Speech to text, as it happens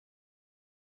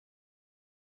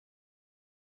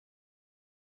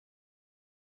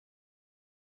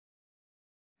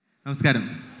നമസ്കാരം.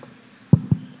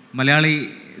 മലയാളി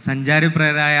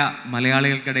സഞ്ചാരപ്രിയരായ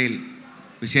മലയാളികൾക്കിടയിൽ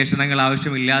വിശേഷണങ്ങൾ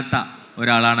ആവശ്യമില്ലാത്ത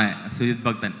ഒരാളാണ് സുജിത്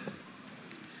ഭക്തൻ.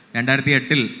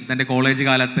 2008 തൻ്റെ കോളേജ്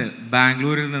കാലത്ത്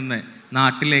ബാംഗ്ലൂരിൽ നിന്ന്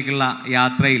നാട്ടിലേക്കുള്ള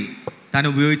യാത്രയിൽ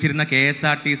താൻ ഉപയോഗിച്ചിരുന്ന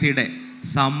KSRTCയുടെ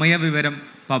സമയവിവരം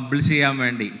പബ്ലിഷ് ചെയ്യാൻ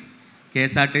വേണ്ടി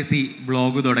KSRTC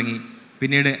ബ്ലോഗ് തുടങ്ങി.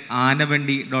 പിന്നീട്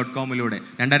aanavandi.com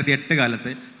 2008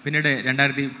 കാലത്ത്, പിന്നീട്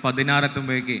 2016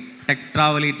 എത്തുമ്പോഴേക്ക് ടെക്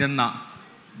ട്രാവലീറ്റ് എന്ന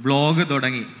ബ്ലോഗ്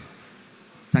തുടങ്ങി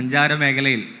സഞ്ചാര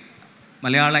മേഖലയിൽ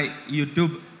മലയാള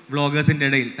യൂട്യൂബ് ബ്ലോഗേഴ്സിൻ്റെ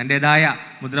ഇടയിൽ തൻ്റേതായ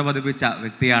മുദ്ര പതിപ്പിച്ച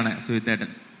വ്യക്തിയാണ് സുജിത്തേട്ടൻ.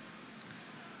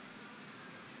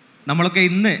 നമ്മളൊക്കെ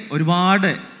ഇന്ന് ഒരുപാട്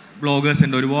ബ്ലോഗേഴ്സ്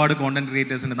ഉണ്ട്, ഒരുപാട് കോണ്ടന്റ്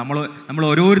ക്രിയേറ്റേഴ്സ് ഉണ്ട്. നമ്മൾ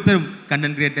ഓരോരുത്തരും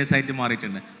കണ്ടന്റ് ക്രിയേറ്റേഴ്സായിട്ട്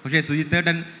മാറിയിട്ടുണ്ട്. പക്ഷേ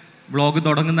സുജിത്തേട്ടൻ ബ്ലോഗ്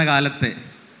തുടങ്ങുന്ന കാലത്ത്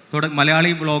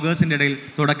മലയാളി ബ്ലോഗേഴ്സിൻ്റെ ഇടയിൽ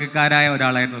തുടക്കക്കാരായ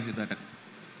ഒരാളായിരുന്നു സുജിത്തേട്ടൻ.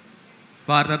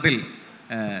 ഭാരതത്തിൽ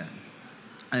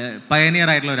പയനിയർ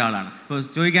ആയിട്ടുള്ള ഒരാളാണ്. ഇപ്പോൾ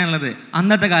ചോദിക്കാനുള്ളത്,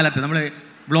 അന്നത്തെ കാലത്ത് നമ്മൾ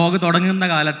ബ്ലോഗ് തുടങ്ങുന്ന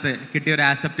കാലത്ത് കിട്ടിയ ഒരു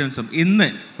ആക്സെപ്റ്റൻസും ഇന്ന്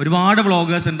ഒരുപാട്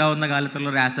ബ്ലോഗേഴ്സ് ഉണ്ടാവുന്ന കാലത്തുള്ള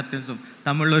ഒരു ആക്സെപ്റ്റൻസും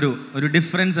തമ്മിലുള്ളൊരു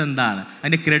ഡിഫറൻസ് എന്താണ്?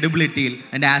 അതിൻ്റെ ക്രെഡിബിലിറ്റിയിൽ,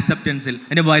 അതിൻ്റെ ആക്സെപ്റ്റൻസിൽ,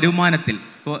 അതിൻ്റെ വരുമാനത്തിൽ.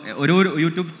 ഇപ്പോൾ ഓരോ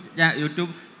യൂട്യൂബ്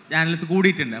ചാനൽസ്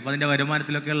കൂടിയിട്ടുണ്ട്. അപ്പോൾ അതിൻ്റെ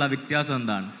വരുമാനത്തിലൊക്കെയുള്ള വ്യത്യാസം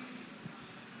എന്താണ്?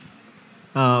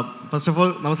 ഫസ്റ്റ് ഓഫ്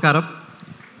ഓൾ നമസ്കാരം.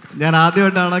 ഞാൻ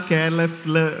ആദ്യമായിട്ടാണ് KLF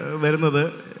വരുന്നത്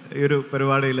ഈ ഒരു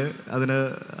പരിപാടിയിൽ.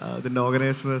 അതിൻ്റെ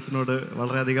ഓർഗനൈസേഴ്സിനോട്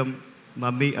വളരെയധികം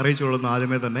നന്ദി അറിയിച്ചുകൊള്ളുന്നു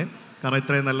ആദ്യമേ തന്നെ. കാരണം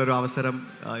ഇത്രയും നല്ലൊരു അവസരം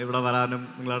ഇവിടെ വരാനും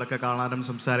നിങ്ങളോടൊക്കെ കാണാനും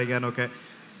സംസാരിക്കാനും ഒക്കെ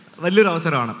വലിയൊരു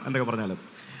അവസരമാണ് എന്തൊക്കെ പറഞ്ഞാലും.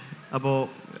 അപ്പോൾ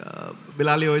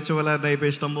ബിലാൽ ചോദിച്ച പോലെ തന്നെ ഇപ്പോൾ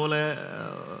ഇഷ്ടംപോലെ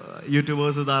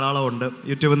യൂട്യൂബേഴ്സ് ധാരാളം ഉണ്ട്.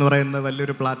 യൂട്യൂബ് എന്ന് പറയുന്ന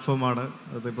വലിയൊരു പ്ലാറ്റ്ഫോമാണ്.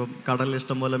 അതിപ്പം കടലിൽ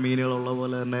ഇഷ്ടംപോലെ മീനുകളുള്ള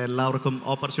പോലെ തന്നെ എല്ലാവർക്കും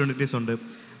ഓപ്പർച്യൂണിറ്റീസ് ഉണ്ട്.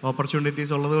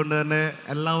 ഓപ്പർച്യൂണിറ്റീസ് ഉള്ളത് കൊണ്ട് തന്നെ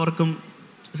എല്ലാവർക്കും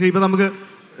ഇപ്പോൾ നമുക്ക്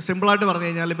സിമ്പിളായിട്ട് പറഞ്ഞു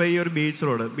കഴിഞ്ഞാൽ ഇപ്പോൾ ഈ ഒരു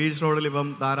ബീച്ച് റോഡിൽ ഇപ്പം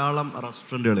ധാരാളം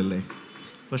റെസ്റ്റോറൻറ്റുകളില്ലേ.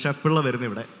 ഇപ്പോൾ ഷെഫ് പിള്ള വരുന്നത്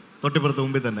ഇവിടെ തൊട്ടിപ്പുറത്ത്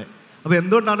മുമ്പിൽ തന്നെ. അപ്പോൾ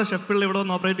എന്തുകൊണ്ടാണ് ഷെഫ് പിള്ള ഇവിടെ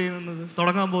ഒന്ന് ഓപ്പറേറ്റ് ചെയ്യുന്നത്,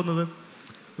 തുടങ്ങാൻ പോകുന്നത്?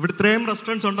 ഇവിടെ ഇത്രയും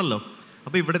റെസ്റ്റോറൻറ്റ്സ് ഉണ്ടല്ലോ.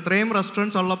 അപ്പോൾ ഇവിടെ ഇത്രയും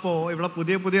റെസ്റ്റോറൻറ്റ്സ് ഉള്ളപ്പോൾ ഇവിടെ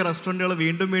പുതിയ പുതിയ റെസ്റ്റോറൻറ്റുകൾ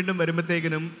വീണ്ടും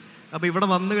വരുമ്പോഴത്തേക്കിനും അപ്പോൾ ഇവിടെ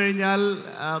വന്നു കഴിഞ്ഞാൽ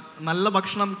നല്ല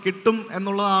ഭക്ഷണം കിട്ടും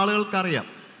എന്നുള്ളത് ആളുകൾക്കറിയാം.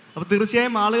 അപ്പോൾ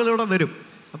തീർച്ചയായും ആളുകൾ ഇവിടെ വരും.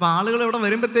 അപ്പോൾ ആളുകൾ ഇവിടെ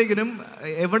വരുമ്പോഴത്തേക്കിനും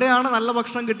എവിടെയാണ് നല്ല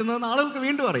ഭക്ഷണം കിട്ടുന്നതെന്ന് ആളുകൾക്ക്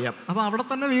വീണ്ടും അറിയാം. അപ്പോൾ അവിടെ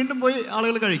തന്നെ വീണ്ടും പോയി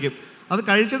ആളുകൾ കഴിക്കും. അത്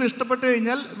കഴിച്ചത് ഇഷ്ടപ്പെട്ട്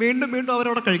കഴിഞ്ഞാൽ വീണ്ടും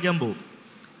അവരവിടെ കഴിക്കാൻ പോകും.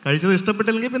 കഴിച്ചത്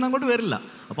ഇഷ്ടപ്പെട്ടില്ലെങ്കിൽ പിന്നെ അങ്ങോട്ട് വരില്ല.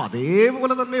 അപ്പോൾ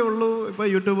അതേപോലെ തന്നെ ഉള്ളൂ ഇപ്പോൾ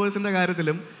യൂട്യൂബേഴ്സിൻ്റെ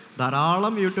കാര്യത്തിലും.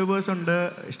 ധാരാളം യൂട്യൂബേഴ്സ് ഉണ്ട്,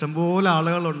 ഇഷ്ടംപോലെ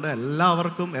ആളുകളുണ്ട്.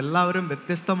 എല്ലാവരും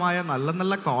വ്യത്യസ്തമായ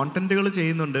നല്ല കോണ്ടൻറ്റുകൾ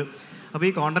ചെയ്യുന്നുണ്ട്. അപ്പോൾ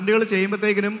ഈ കോണ്ടൻറ്റുകൾ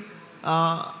ചെയ്യുമ്പോഴത്തേക്കിനും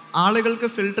ആളുകൾക്ക്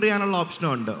ഫിൽട്ടർ ചെയ്യാനുള്ള ഓപ്ഷനും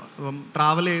ഉണ്ട്. ഇപ്പം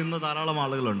ട്രാവൽ ചെയ്യുന്ന ധാരാളം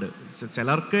ആളുകളുണ്ട്.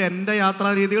 ചിലർക്ക് എൻ്റെ യാത്രാ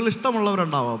രീതികൾ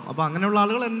ഇഷ്ടമുള്ളവരുണ്ടാവാം. അപ്പോൾ അങ്ങനെയുള്ള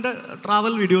ആളുകൾ എൻ്റെ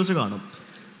ട്രാവൽ വീഡിയോസ് കാണും.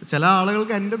 ചില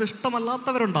ആളുകൾക്ക് എൻ്റെത്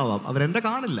ഇഷ്ടമല്ലാത്തവരുണ്ടാവാം, അവരെൻ്റെ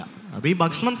കാണില്ല. അത് ഈ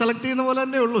ഭക്ഷണം സെലക്ട് ചെയ്യുന്ന പോലെ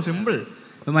തന്നെ ഉള്ളൂ, സിമ്പിൾ.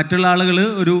 മറ്റുള്ള ആളുകൾ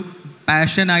ഒരു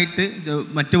പാഷനായിട്ട്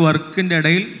മറ്റു വർക്കിൻ്റെ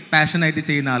ഇടയിൽ പാഷനായിട്ട്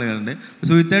ചെയ്യുന്ന ആളുകളുണ്ട്.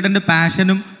 സുജിത്തേട്ടൻ്റെ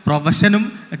പാഷനും പ്രൊഫഷനും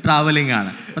ട്രാവലിംഗ്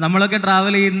ആണ്. അപ്പോൾ നമ്മളൊക്കെ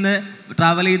ട്രാവൽ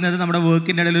ചെയ്യുന്നത് നമ്മുടെ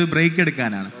വർക്കിൻ്റെ ഇടയിൽ ഒരു ബ്രേക്ക്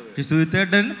എടുക്കാനാണ്. പക്ഷേ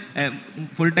സുജിത്തേട്ടൻ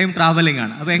ഫുൾ ടൈം ട്രാവലിംഗ്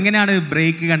ആണ്. അപ്പോൾ എങ്ങനെയാണ്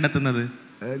ബ്രേക്ക് കണ്ടെത്തുന്നത്?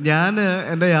 ഞാൻ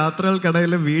എൻ്റെ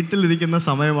യാത്രകൾക്കിടയിൽ വീട്ടിലിരിക്കുന്ന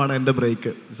സമയമാണ് എൻ്റെ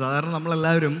ബ്രേക്ക്. സാധാരണ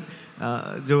നമ്മളെല്ലാവരും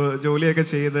ജോലിയൊക്കെ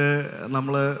ചെയ്ത്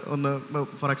നമ്മൾ ഒന്ന്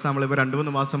ഫോർ എക്സാമ്പിൾ ഇപ്പോൾ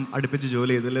 2-3 മാസം അടുപ്പിച്ച്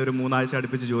ജോലി ചെയ്തു, അല്ലെങ്കിൽ ഒരു 3 ആഴ്ച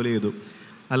അടുപ്പിച്ച് ജോലി ചെയ്തു,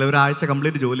 അല്ലെങ്കിൽ ഒരാഴ്ച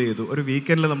കംപ്ലീറ്റ് ജോലി ചെയ്തു. ഒരു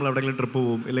വീക്കെൻഡിൽ നമ്മൾ എവിടെയെങ്കിലും ട്രിപ്പ്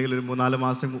പോകും, ഇല്ലെങ്കിൽ ഒരു 3-4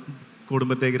 മാസം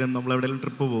കൂടുമ്പോഴത്തേക്കിനും നമ്മൾ എവിടെയെങ്കിലും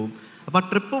ട്രിപ്പ് പോകും. അപ്പോൾ ആ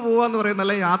ട്രിപ്പ് പോകാമെന്ന് പറയുന്നത്,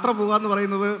 അല്ലെങ്കിൽ യാത്ര പോകാമെന്ന്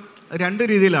പറയുന്നത് 2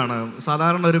 രീതിയിലാണ്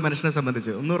സാധാരണ ഒരു മനുഷ്യനെ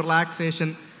സംബന്ധിച്ച്. ഒന്ന്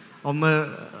റിലാക്സേഷൻ, ഒന്ന്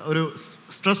ഒരു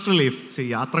സ്ട്രെസ് റിലീഫ്.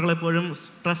 യാത്രകളെപ്പോഴും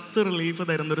സ്ട്രെസ് റിലീഫ്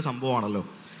തരുന്നൊരു സംഭവമാണല്ലോ.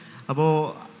 അപ്പോൾ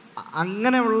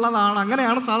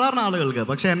അങ്ങനെയാണ് സാധാരണ ആളുകൾക്ക്.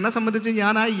 പക്ഷേ എന്നെ സംബന്ധിച്ച്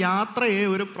ഞാൻ ആ യാത്രയെ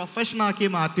ഒരു പ്രൊഫഷനാക്കി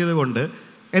മാറ്റിയത് കൊണ്ട്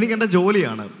എനിക്കെൻ്റെ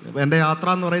ജോലിയാണ്. എൻ്റെ യാത്ര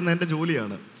എന്ന് പറയുന്നത് എൻ്റെ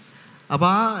ജോലിയാണ്. അപ്പോൾ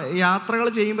ആ യാത്രകൾ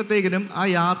ചെയ്യുമ്പോഴത്തേക്കിനും ആ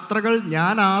യാത്രകൾ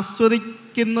ഞാൻ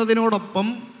ആസ്വദിക്കുന്നതിനോടൊപ്പം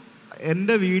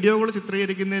എൻ്റെ വീഡിയോകൾ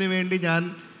ചിത്രീകരിക്കുന്നതിന് വേണ്ടി ഞാൻ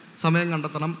സമയം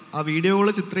കണ്ടെത്തണം. ആ വീഡിയോകൾ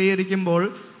ചിത്രീകരിക്കുമ്പോൾ,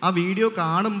 ആ വീഡിയോ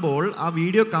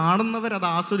കാണുന്നവർ അത്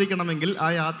ആസ്വദിക്കണമെങ്കിൽ ആ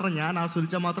യാത്ര ഞാൻ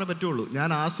ആസ്വദിച്ചാൽ മാത്രമേ പറ്റുള്ളൂ. ഞാൻ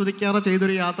ആസ്വദിക്കാതെ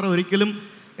ചെയ്തൊരു യാത്ര ഒരിക്കലും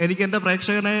എനിക്ക് എൻ്റെ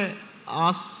പ്രേക്ഷകനെ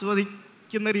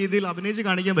ആസ്വദിക്കുന്ന രീതിയിൽ അഭിനയിച്ച്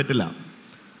കാണിക്കാൻ പറ്റില്ല.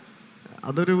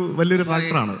 അതൊരു വലിയൊരു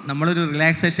ഫാക്ടറാണ്. നമ്മളൊരു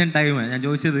റിലാക്സേഷൻ ടൈം ഞാൻ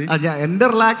ചോദിച്ചത്. എൻ്റെ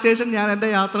റിലാക്സേഷൻ ഞാൻ എൻ്റെ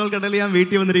യാത്രകൾക്കിടയിൽ ഞാൻ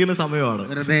വീട്ടിൽ വന്നിരിക്കുന്ന സമയമാണ്.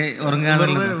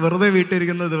 വെറുതെ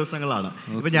വീട്ടിലിരിക്കുന്ന ദിവസങ്ങളാണ്.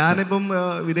 ഇപ്പം ഞാനിപ്പം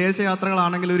വിദേശ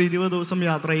യാത്രകളാണെങ്കിൽ ഒരു 20 ദിവസം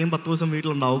യാത്ര ചെയ്യും, 10 ദിവസം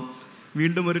വീട്ടിലുണ്ടാവും.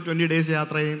 വീണ്ടും ഒരു 20 ഡേയ്സ്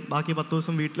യാത്ര ചെയ്യും, ബാക്കി 10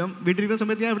 ദിവസം വീട്ടിലിരിക്കുന്ന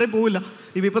സമയത്ത് ഞാൻ എവിടെയും പോവില്ല.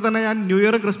 ഇപ്പോൾ തന്നെ ഞാൻ ന്യൂ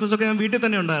ഇയറും ക്രിസ്മസൊക്കെ ഞാൻ വീട്ടിൽ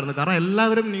തന്നെ ഉണ്ടായിരുന്നു. കാരണം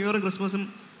എല്ലാവരും ന്യൂ ഇയറും ക്രിസ്മസും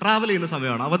ട്രാവൽ ചെയ്യുന്ന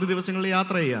സമയമാണ്, അവധി ദിവസങ്ങളിൽ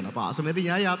യാത്ര ചെയ്യാണ്. അപ്പോൾ ആ സമയത്ത്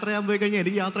ഞാൻ യാത്ര ചെയ്യാൻ പോയി കഴിഞ്ഞാൽ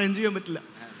എനിക്ക് യാത്ര എൻജോയ് ചെയ്യാൻ പറ്റില്ല.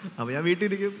 അപ്പോൾ ഞാൻ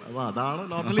വീട്ടിലിരിക്കും. അപ്പോൾ അതാണ്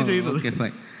നോർമലി ചെയ്യുന്നത്.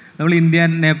 നമ്മൾ ഇന്ത്യ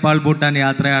നേപ്പാൾ ഭൂട്ടാൻ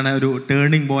യാത്രയാണ് ഒരു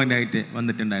ടേണിംഗ് പോയിന്റ് ആയിട്ട്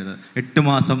വന്നിട്ടുണ്ടായിരുന്നത്. 8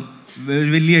 മാസം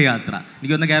വലിയ യാത്ര.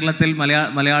 എനിക്ക് തോന്നുന്നു കേരളത്തിൽ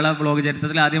മലയാള വ്ളോഗ്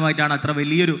ചരിത്രത്തിൽ ആദ്യമായിട്ടാണ് അത്ര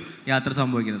വലിയൊരു യാത്ര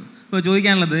സംഭവിക്കുന്നത്. അപ്പോൾ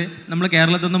ചോദിക്കാനുള്ളത്, നമ്മൾ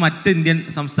കേരളത്തിൽ നിന്ന് മറ്റ് ഇന്ത്യൻ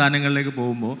സംസ്ഥാനങ്ങളിലേക്ക്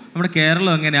പോകുമ്പോൾ നമ്മുടെ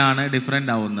കേരളം എങ്ങനെയാണ്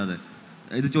ഡിഫറെൻ്റ് ആവുന്നത്?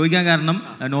 ഇത് ചോദിക്കാൻ കാരണം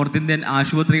നോർത്ത് ഇന്ത്യൻ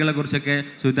ആശുപത്രികളെ കുറിച്ചൊക്കെ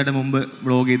സുജിത്തേട്ടൻ മുമ്പ്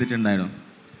വ്ളോഗ് ചെയ്തിട്ടുണ്ടായിരുന്നു.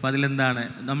 അപ്പോൾ അതിലെന്താണ്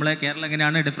നമ്മളെ കേരളം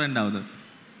എങ്ങനെയാണ് ഡിഫറെൻ്റ് ആവുന്നത്?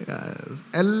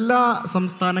 എല്ലാ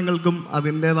സംസ്ഥാനങ്ങൾക്കും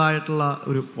അതിൻ്റേതായിട്ടുള്ള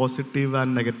ഒരു പോസിറ്റീവ്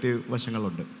ആൻഡ് നെഗറ്റീവ്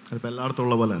വശങ്ങളുണ്ട്. അതിപ്പോൾ എല്ലായിടത്തും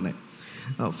ഉള്ള പോലെ തന്നെ.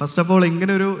 ഫസ്റ്റ് ഓഫ് ഓൾ,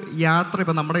 ഇങ്ങനൊരു യാത്ര,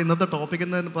 ഇപ്പം നമ്മുടെ ഇന്നത്തെ ടോപ്പിക്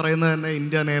എന്ന് പറയുന്നത് തന്നെ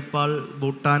ഇന്ത്യ നേപ്പാൾ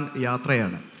ഭൂട്ടാൻ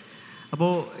യാത്രയാണ്.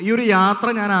 അപ്പോൾ ഈ ഒരു യാത്ര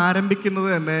ഞാൻ ആരംഭിക്കുന്നത്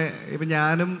തന്നെ, ഇപ്പം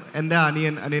ഞാനും എൻ്റെ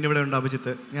അനിയൻ ഇവിടെ ഉണ്ട്,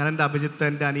 അഭിജിത്ത്. എൻ്റെ അഭിജിത്ത്,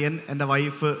 എൻ്റെ അനിയൻ, എൻ്റെ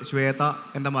വൈഫ് ശ്വേത,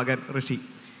 എൻ്റെ മകൻ ഋഷി,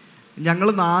 ഞങ്ങൾ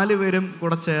 4 പേരും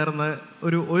കൂടെ ചേർന്ന്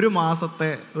ഒരു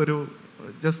മാസത്തെ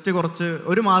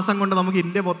ഒരു മാസം കൊണ്ട് നമുക്ക്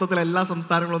ഇന്ത്യ മൊത്തത്തിൽ എല്ലാ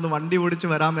സംസ്ഥാനങ്ങളും ഒന്ന് വണ്ടി ഓടിച്ച്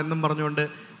വരാം എന്നും പറഞ്ഞുകൊണ്ട്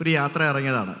ഒരു യാത്ര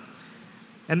ഇറങ്ങിയതാണ്.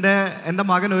 എൻ്റെ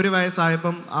മകൻ 1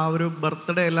 വയസ്സായപ്പം ആ ഒരു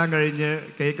ബർത്ത്ഡേ എല്ലാം കഴിഞ്ഞ്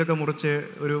കേക്കൊക്കെ മുറിച്ച്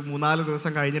ഒരു 3-4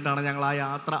 ദിവസം കഴിഞ്ഞിട്ടാണ് ഞങ്ങൾ ആ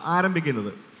യാത്ര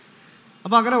ആരംഭിക്കുന്നത്.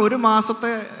 അപ്പോൾ അങ്ങനെ 1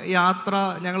 മാസത്തെ യാത്ര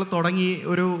ഞങ്ങൾ തുടങ്ങി.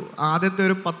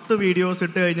 ആദ്യത്തെ 10 വീഡിയോസ്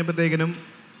ഇട്ട് കഴിഞ്ഞപ്പോഴത്തേക്കിനും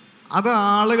അത്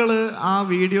ആ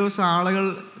വീഡിയോസ് ആളുകൾ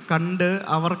കണ്ട്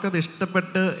അവർക്കത്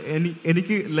ഇഷ്ടപ്പെട്ട്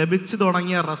എനിക്ക് ലഭിച്ചു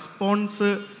തുടങ്ങിയ റെസ്പോൺസ്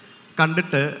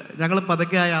കണ്ടിട്ട് ഞങ്ങൾ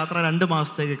പതുക്കെ ആ യാത്ര 2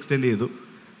 മാസത്തേക്ക് എക്സ്റ്റെൻഡ് ചെയ്തു.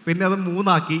 പിന്നെ അത് 3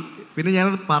 ആക്കി. പിന്നെ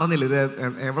ഞാനത് പറഞ്ഞില്ല, ഇത്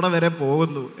എവിടെ വരെ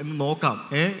പോകുന്നു എന്ന് നോക്കാം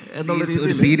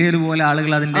എന്നുള്ള സീരിയൽ പോലെ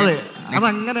ആളുകൾ അതെ,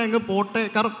 അതങ്ങനെ അങ്ങ് പോട്ടെ.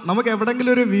 കാരണം നമുക്ക്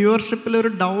എവിടെയെങ്കിലും ഒരു വ്യൂവർഷിപ്പിൽ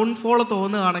ഒരു ഡൗൺഫോൾ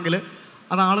തോന്നുകയാണെങ്കിൽ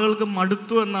അത് ആളുകൾക്ക്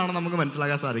മടുത്തു എന്നാണ് നമുക്ക്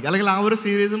മനസ്സിലാക്കാൻ സാധിക്കുക. അല്ലെങ്കിൽ ആ ഒരു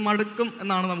സീരീസ് മടുക്കും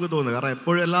എന്നാണ് നമുക്ക് തോന്നുക. കാരണം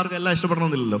എപ്പോഴും എല്ലാവർക്കും എല്ലാം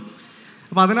ഇഷ്ടപ്പെടണമെന്നില്ലല്ലോ.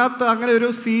 അപ്പോൾ അതിനകത്ത് അങ്ങനെ ഒരു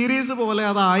സീരീസ് പോലെ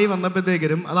അതായി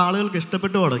വന്നപ്പോഴത്തേക്കും അത് ആളുകൾക്ക്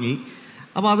ഇഷ്ടപ്പെട്ടു തുടങ്ങി.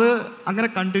 അപ്പോൾ അത് അങ്ങനെ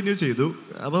കണ്ടിന്യൂ ചെയ്തു.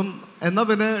 അപ്പം എന്നാൽ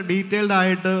പിന്നെ ഡീറ്റെയിൽഡ്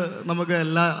ആയിട്ട് നമുക്ക്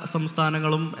എല്ലാ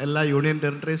സംസ്ഥാനങ്ങളും എല്ലാ യൂണിയൻ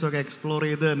ടെറിട്ടറീസും ഒക്കെ എക്സ്പ്ലോർ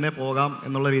ചെയ്ത് തന്നെ പോകാം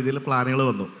എന്നുള്ള രീതിയിൽ പ്ലാനുകൾ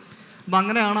വന്നു. അപ്പം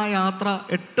അങ്ങനെയാണ് ആ യാത്ര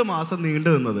 8 മാസം നീണ്ടു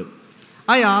നിന്നത്.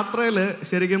 ആ യാത്രയിൽ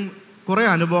ശരിക്കും കുറേ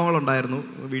അനുഭവങ്ങളുണ്ടായിരുന്നു.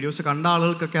 വീഡിയോസ് കണ്ട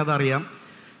ആളുകൾക്കൊക്കെ അതറിയാം.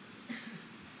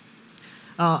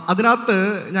 അതിനകത്ത്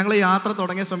ഞങ്ങൾ യാത്ര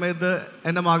തുടങ്ങിയ സമയത്ത്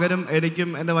എൻ്റെ മകനും എനിക്കും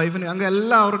എൻ്റെ വൈഫിനും അങ്ങനെ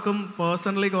എല്ലാവർക്കും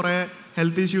പേഴ്സണലി കുറേ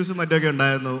ഹെൽത്ത് ഇഷ്യൂസും മറ്റൊക്കെ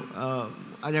ഉണ്ടായിരുന്നു.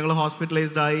 ഞങ്ങൾ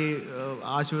ഹോസ്പിറ്റലൈസ്ഡായി,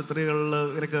 ആശുപത്രികളിൽ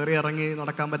ഇങ്ങനെ കയറി ഇറങ്ങി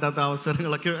നടക്കാൻ പറ്റാത്ത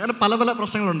അവസരങ്ങളൊക്കെ, അങ്ങനെ പല പല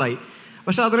പ്രശ്നങ്ങളുണ്ടായി.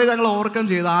 പക്ഷെ അതിനെ ഞങ്ങൾ ഓവർകം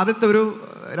ചെയ്ത് ആദ്യത്തെ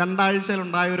 2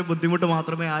 ആഴ്ചയിലുണ്ടായ ഒരു ബുദ്ധിമുട്ട്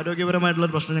മാത്രമേ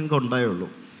ആരോഗ്യപരമായിട്ടുള്ളൊരു പ്രശ്നം ഞങ്ങൾക്ക് ഉണ്ടായുള്ളൂ.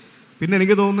 പിന്നെ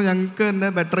എനിക്ക് തോന്നുന്നു ഞങ്ങൾക്ക് തന്നെ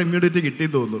ബെറ്റർ ഇമ്മ്യൂണിറ്റി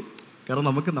കിട്ടിയെന്ന് തോന്നുന്നു. കാരണം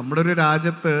നമുക്ക് നമ്മുടെ ഒരു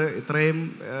രാജ്യത്ത് ഇത്രയും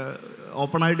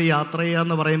ഓപ്പണായിട്ട് യാത്ര ചെയ്യുക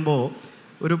എന്ന് പറയുമ്പോൾ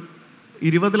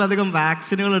 20-ലധികം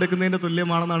വാക്സിനുകൾ എടുക്കുന്നതിൻ്റെ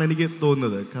തുല്യമാണെന്നാണ് എനിക്ക്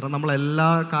തോന്നുന്നത്. കാരണം നമ്മളെല്ലാ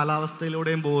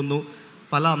കാലാവസ്ഥയിലൂടെയും പോകുന്നു,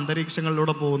 പല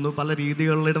അന്തരീക്ഷങ്ങളിലൂടെ പോകുന്നു, പല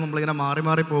രീതികളിലൂടെ നമ്മളിങ്ങനെ മാറി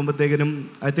മാറി പോകുമ്പോഴത്തേക്കിനും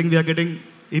I think we are getting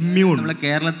immune. നമ്മളെ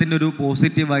കേരളത്തിൻ്റെ ഒരു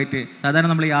പോസിറ്റീവായിട്ട് സാധാരണ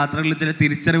നമ്മൾ യാത്രകളിൽ ചില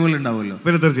തിരിച്ചറിവുകൾ ഉണ്ടാവുമല്ലോ.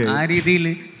 ആ രീതിയിൽ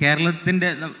കേരളത്തിൻ്റെ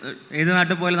ഏത്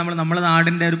നാട്ടിൽ പോയാലും നമ്മുടെ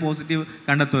നാടിൻ്റെ ഒരു പോസിറ്റീവ്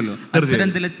കണ്ടെത്തുമല്ലോ.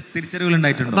 അത്തരം ചില തിരിച്ചറിവുകൾ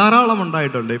ഉണ്ടായിട്ടുണ്ട്, ധാരാളം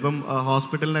ഉണ്ടായിട്ടുണ്ട്. ഇപ്പം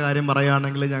ഹോസ്പിറ്റലിൻ്റെ കാര്യം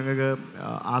പറയുകയാണെങ്കിൽ ഞങ്ങൾക്ക്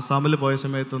ആസാമിൽ പോയ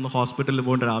സമയത്തൊന്ന് ഹോസ്പിറ്റലിൽ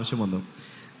പോകേണ്ട ഒരു ആവശ്യം വന്നു.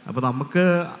 അപ്പോൾ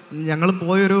ഞങ്ങൾ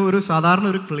പോയൊരു സാധാരണ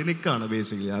ഒരു ക്ലിനിക്കാണ്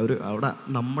ബേസിക്കലി. അവിടെ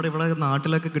നമ്മുടെ ഇവിടെ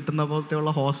നാട്ടിലൊക്കെ കിട്ടുന്ന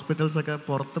പോലത്തെയുള്ള ഹോസ്പിറ്റൽസൊക്കെ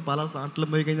പുറത്ത് പല നാട്ടിലും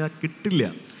പോയി കഴിഞ്ഞാൽ കിട്ടില്ല.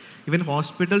 ഈവൻ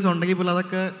ഹോസ്പിറ്റൽസ് ഉണ്ടെങ്കിൽ പോലും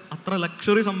അതൊക്കെ അത്ര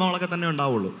ലക്ഷറി സംഭവങ്ങളൊക്കെ തന്നെ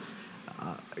ഉണ്ടാവുള്ളൂ.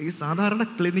 ഈ സാധാരണ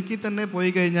ക്ലിനിക്കിൽ തന്നെ പോയി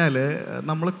കഴിഞ്ഞാൽ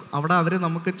അവർ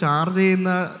നമുക്ക് ചാർജ്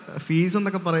ചെയ്യുന്ന ഫീസ്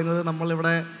എന്നൊക്കെ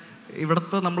പറയുന്നത്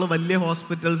ഇവിടുത്തെ നമ്മൾ വലിയ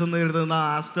ഹോസ്പിറ്റൽസ് എന്ന് എഴുതുന്ന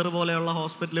ആസ്റ്റർ പോലെയുള്ള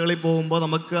ഹോസ്പിറ്റലുകളിൽ പോകുമ്പോൾ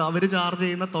നമുക്ക് അവർ ചാർജ്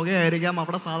ചെയ്യുന്ന തുകയായിരിക്കാം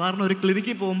അവിടെ സാധാരണ ഒരു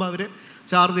ക്ലിനിക്കിൽ പോകുമ്പോൾ അവർ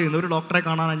ചാർജ് ചെയ്യുന്നത്. ഒരു ഡോക്ടറെ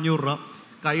കാണാൻ 500 രൂപ,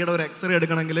 കൈയുടെ ഒരു എക്സ്റേ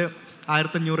എടുക്കണമെങ്കിൽ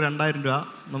 1500-2000 രൂപ.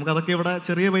 നമുക്കതൊക്കെ ഇവിടെ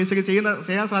ചെറിയ പൈസയ്ക്ക്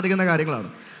ചെയ്യാൻ സാധിക്കുന്ന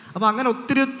കാര്യങ്ങളാണ്. അപ്പോൾ അങ്ങനെ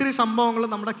ഒത്തിരി സംഭവങ്ങൾ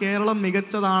നമ്മുടെ കേരളം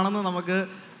മികച്ചതാണെന്ന് നമുക്ക്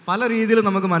പല രീതിയിൽ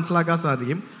നമുക്ക് മനസ്സിലാക്കാൻ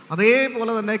സാധിക്കും.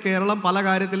 അതേപോലെ തന്നെ കേരളം പല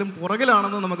കാര്യത്തിലും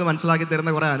പുറകിലാണെന്ന് നമുക്ക് മനസ്സിലാക്കി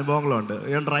തരുന്ന കുറേ അനുഭവങ്ങളുണ്ട്.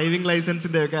 ഞാൻ ഡ്രൈവിംഗ്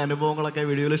ലൈസൻസിൻ്റെയൊക്കെ അനുഭവങ്ങളൊക്കെ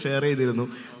വീഡിയോയിൽ ഷെയർ ചെയ്തിരുന്നു.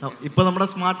 ഇപ്പോൾ നമ്മുടെ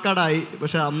സ്മാർട്ട് കാർഡായി,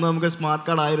 പക്ഷേ അന്ന് നമുക്ക് സ്മാർട്ട്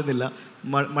കാർഡ് ആയിരുന്നില്ല.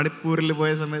 മണിപ്പൂരിൽ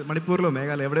പോയ സമയത്ത്, മണിപ്പൂരിലോ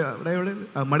മേഘാലയ എവിടെ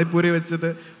മണിപ്പൂരിൽ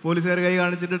വെച്ചിട്ട് പോലീസുകാർ കൈ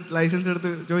കാണിച്ചിട്ട് ലൈസൻസ്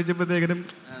എടുത്ത് ചോദിച്ചപ്പോഴത്തേക്കിനും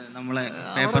നമ്മളെ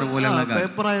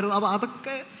പേപ്പറായിരുന്നു. അപ്പോൾ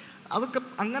അതൊക്കെ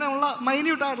അങ്ങനെയുള്ള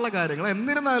മൈന്യൂട്ടായിട്ടുള്ള കാര്യങ്ങൾ.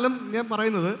 എന്നിരുന്നാലും ഞാൻ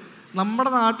പറയുന്നത്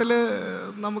നമ്മുടെ നാട്ടിൽ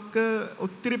നമുക്ക്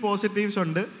ഒത്തിരി പോസിറ്റീവ്സ്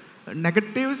ഉണ്ട്.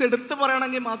 നെഗറ്റീവ്സ് എടുത്ത്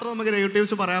പറയണമെങ്കിൽ മാത്രം നമുക്ക്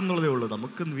നെഗറ്റീവ്സ് പറയാം എന്നുള്ളതേ ഉള്ളൂ.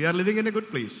 നമുക്ക് V are living in A good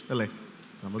place അല്ലേ.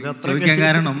 നമുക്ക് ചോദിക്കാൻ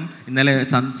കാരണം ഇന്നലെ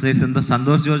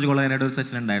സന്തോഷ് ജോർജ് കൊളകനയുടെ ഒരു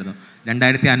സെഷൻ ഉണ്ടായിരുന്നു.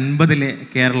 2050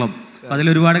 കേരളം അപ്പോൾ അതിൽ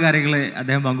ഒരുപാട് കാര്യങ്ങൾ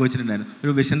അദ്ദേഹം പങ്കുവച്ചിട്ടുണ്ടായിരുന്നു.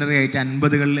 ഒരു വിഷണറി ആയിട്ട്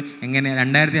 50കളിൽ എങ്ങനെ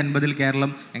 2050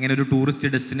 കേരളം എങ്ങനെ ഒരു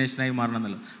ടൂറിസ്റ്റ് ഡെസ്റ്റിനേഷനായി മാറണം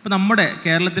എന്നുള്ളത്. അപ്പോൾ നമ്മുടെ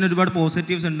കേരളത്തിന് ഒരുപാട്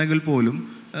പോസിറ്റീവ്സ് ഉണ്ടെങ്കിൽ പോലും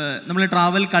നമ്മൾ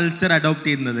ട്രാവൽ കൾച്ചർ അഡോപ്റ്റ്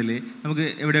ചെയ്യുന്നതിൽ നമുക്ക്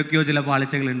എവിടെയൊക്കെയോ ചില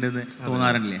പാളിച്ചകൾ ഉണ്ടെന്ന്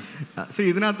തോന്നാറില്ലേ?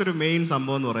 ഇതിനകത്തൊരു മെയിൻ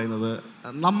സംഭവം എന്ന് പറയുന്നത്,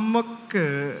 നമുക്ക്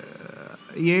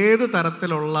ഏത്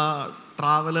തരത്തിലുള്ള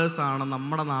ട്രാവലേഴ്സാണ്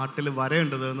നമ്മുടെ നാട്ടിൽ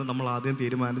വരേണ്ടത് എന്ന് നമ്മൾ ആദ്യം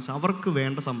തീരുമാനിച്ച് അവർക്ക്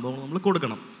വേണ്ട സംഭവങ്ങൾ നമ്മൾ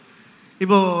കൊടുക്കണം.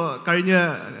 ഇപ്പോൾ കഴിഞ്ഞ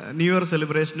ന്യൂ ഇയർ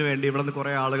സെലിബ്രേഷന് വേണ്ടി ഇവിടെ നിന്ന്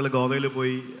കുറേ ആളുകൾ ഗോവയിൽ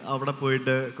പോയി, അവിടെ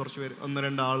പോയിട്ട് കുറച്ച് പേര്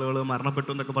 1-2 ആളുകൾ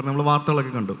മരണപ്പെട്ടു എന്നൊക്കെ പറഞ്ഞ് നമ്മൾ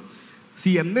വാർത്തകളൊക്കെ കണ്ടു.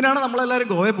 എന്തിനാണ് നമ്മളെല്ലാവരും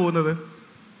ഗോവയിൽ പോകുന്നത്?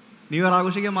 ന്യൂ ഇയർ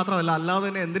ആഘോഷിക്കാൻ മാത്രമല്ല, അല്ലാതെ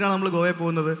തന്നെ എന്തിനാണ് നമ്മൾ ഗോവയിൽ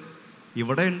പോകുന്നത്?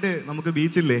 ഇവിടെ ഉണ്ട്, നമുക്ക്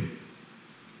ബീച്ചില്ലേ,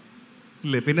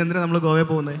 ഇല്ലേ? പിന്നെ എന്തിനാണ് നമ്മൾ ഗോവയിൽ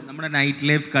പോകുന്നത്? നമ്മുടെ നൈറ്റ്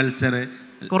ലൈഫ് കൾച്ചർ,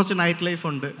 കുറച്ച് നൈറ്റ് ലൈഫ്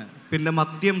ഉണ്ട്, പിന്നെ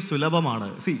മദ്യം സുലഭമാണ്.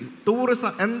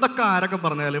 ടൂറിസം എന്തൊക്കെ ആരൊക്കെ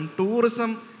പറഞ്ഞാലും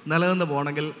ടൂറിസം നിലനിന്ന്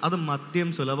പോകണമെങ്കിൽ അത് മദ്യം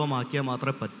സുലഭമാക്കിയാൽ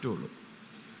മാത്രമേ പറ്റുള്ളൂ.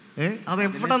 അത്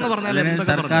എവിടെന്ന് പറഞ്ഞാലും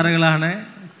സർക്കാരുകളാണ്.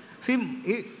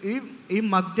 ഈ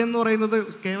മദ്യം എന്ന് പറയുന്നത്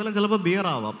കേവലം ചിലപ്പോൾ ബിയർ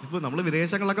ആവാം. ഇപ്പോൾ നമ്മൾ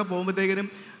വിദേശങ്ങളിലൊക്കെ പോകുമ്പോഴത്തേക്കിനും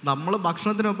നമ്മൾ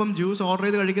ഭക്ഷണത്തിനൊപ്പം ജ്യൂസ് ഓർഡർ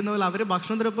ചെയ്ത് കഴിക്കുന്ന പോലെ അവർ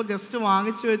ഭക്ഷണത്തിനൊപ്പം ജസ്റ്റ്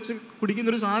വാങ്ങിച്ച് വെച്ച്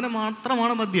കുടിക്കുന്നൊരു സാധനം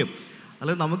മാത്രമാണ് മദ്യം.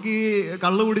 അല്ല, നമുക്ക് ഈ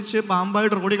കള്ള് കുടിച്ച്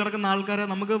പാമ്പായിട്ട് റോഡിൽ കിടക്കുന്ന ആൾക്കാരെ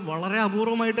നമുക്ക് വളരെ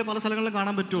അപൂർവമായിട്ട് പല സ്ഥലങ്ങളിലും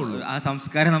കാണാൻ പറ്റുള്ളൂ. ആ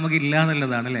സംസ്കാരം നമുക്ക് ഇല്ല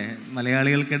എന്നുള്ളതാണ് അല്ലേ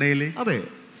മലയാളികൾക്കിടയിൽ. അതെ.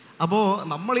 അപ്പോൾ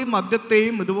നമ്മൾ ഈ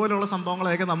മദ്യത്തെയും ഇതുപോലെയുള്ള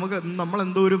സംഭവങ്ങളെയൊക്കെ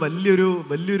നമ്മളെന്തോ ഒരു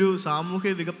വലിയൊരു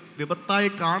സാമൂഹ്യ വിപത്തായി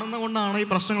കാണുന്ന കൊണ്ടാണ് ഈ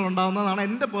പ്രശ്നങ്ങൾ ഉണ്ടാകുന്നതാണ്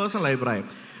എൻ്റെ പേഴ്സണൽ അഭിപ്രായം.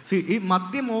 ഈ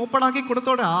മദ്യം ഓപ്പണാക്കി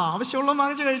കൊടുത്തോടെ, ആ ആവശ്യമുള്ള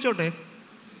വാങ്ങിച്ച് കഴിച്ചോട്ടെ,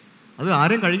 അത്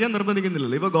ആരും കഴിക്കാൻ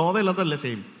നിർബന്ധിക്കുന്നില്ലല്ലോ. ഇപ്പോൾ ഗോവയിലതല്ല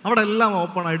സെയിം, അവിടെ എല്ലാം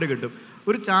ഓപ്പണായിട്ട് കിട്ടും.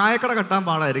 ഒരു ചായക്കട കെട്ടാൻ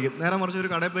പാടായിരിക്കും, നേരെ മറിച്ച് ഒരു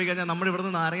കടയിൽ പോയി കഴിഞ്ഞാൽ നമ്മുടെ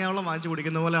ഇവിടുന്ന് നാരങ്ങാവെള്ളം വാങ്ങിച്ച്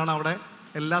കുടിക്കുന്ന പോലെയാണ് അവിടെ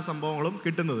എല്ലാ സംഭവങ്ങളും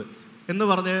കിട്ടുന്നത് എന്ന്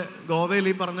പറഞ്ഞ് ഗോവയിൽ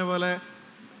ഈ പറഞ്ഞ പോലെ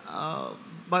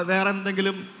വേറെ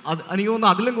എന്തെങ്കിലും എനിക്ക് തോന്നുന്നു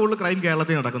അതിലും കൂടുതൽ ക്രൈം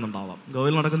കേരളത്തിൽ നടക്കുന്നുണ്ടാവാം.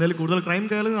 ഗോവയിൽ നടക്കുന്നതിൽ കൂടുതൽ ക്രൈം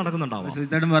കേരളത്തിൽ നടക്കുന്നുണ്ടാവാം.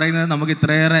 സുജിത്തേട്ടൻ പറയുന്നത് നമുക്ക്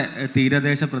ഇത്രയേറെ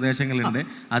തീരദേശ പ്രദേശങ്ങളുണ്ട്,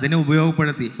 അതിനെ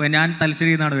ഉപയോഗപ്പെടുത്തി. ഇപ്പോൾ ഞാൻ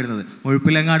തലശ്ശേരിയിൽ നിന്നാണ് വരുന്നത്.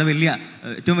 മുഴുപ്പിലങ്ങാട്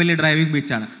ഏറ്റവും വലിയ ഡ്രൈവിംഗ്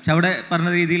ബീച്ചാണ്. പക്ഷെ അവിടെ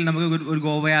പറഞ്ഞ രീതിയിൽ നമുക്ക് ഒരു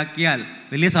ഗോവയാക്കിയാൽ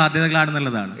വലിയ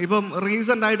സാധ്യതകളാണെന്നുള്ളതാണ്. ഇപ്പം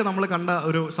റീസെൻ്റ് ആയിട്ട് നമ്മൾ കണ്ട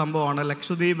ഒരു സംഭവമാണ്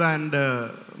ലക്ഷദ്വീപ് ആൻഡ്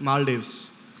മാൽഡീവ്സ്.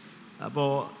 അപ്പോൾ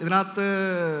ഇതിനകത്ത്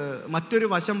മറ്റൊരു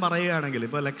വശം പറയുകയാണെങ്കിൽ,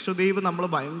 ഇപ്പോൾ ലക്ഷദ്വീപ് നമ്മൾ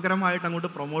ഭയങ്കരമായിട്ട് അങ്ങോട്ട്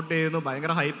പ്രൊമോട്ട് ചെയ്യുന്നു,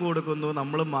 ഭയങ്കര ഹൈപ്പ് കൊടുക്കുന്നു,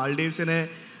 നമ്മൾ മാൽഡീവ്സിനെ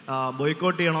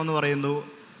ബോയ്ക്കോട്ട് ചെയ്യണമെന്ന് പറയുന്നു.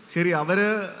 ശരി, അവർ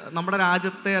നമ്മുടെ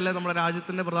രാജ്യത്തെ നമ്മുടെ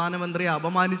രാജ്യത്തിൻ്റെ പ്രധാനമന്ത്രിയെ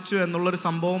അപമാനിച്ചു എന്നുള്ളൊരു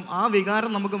സംഭവം, ആ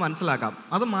വികാരം നമുക്ക് മനസ്സിലാക്കാം.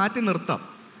 അത്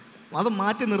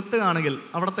മാറ്റി നിർത്തുകയാണെങ്കിൽ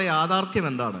അവിടുത്തെ യാഥാർത്ഥ്യം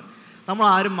എന്താണ്? നമ്മൾ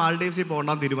ആരും മാൽഡീവ്സിൽ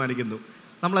പോകണ്ടെന്ന് തീരുമാനിക്കുന്നു,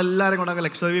 നമ്മളെല്ലാവരും കൊണ്ടൊക്കെ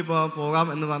ലക്ഷദ്വീപ് പോകാം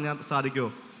എന്ന് പറഞ്ഞാൽ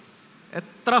സാധിക്കുമോ?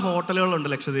 എത്ര ഹോട്ടലുകളുണ്ട്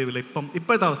ലക്ഷദ്വീപിൽ?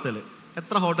 ഇപ്പോഴത്തെ അവസ്ഥയിൽ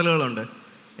എത്ര ഹോട്ടലുകളുണ്ട്,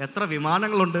 എത്ര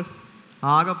വിമാനങ്ങളുണ്ട്?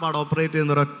 ആകെപ്പാട് ഓപ്പറേറ്റ്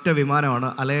ചെയ്യുന്ന ഒരൊറ്റ വിമാനമാണ്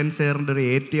അലയൻസ് എയറിൻ്റെ ഒരു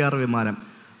ATR വിമാനം.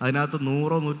 അതിനകത്ത്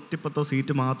 100-110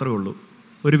 സീറ്റ് മാത്രമേ ഉള്ളൂ.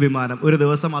 ഒരു വിമാനം, ഒരു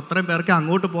ദിവസം അത്രയും പേർക്ക്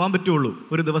അങ്ങോട്ട് പോകാൻ പറ്റുള്ളൂ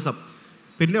ഒരു ദിവസം.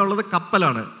 പിന്നെ ഉള്ളത്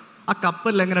കപ്പലാണ്. ആ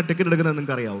കപ്പലിൽ എങ്ങനെ ടിക്കറ്റ് എടുക്കുന്നത്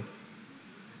നിങ്ങൾക്ക് അറിയാവോ?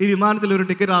 ഈ വിമാനത്തിൽ ഒരു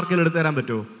ടിക്കറ്റ് ആർക്കെങ്കിലും എടുത്തു തരാൻ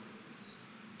പറ്റുമോ?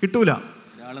 കിട്ടൂല.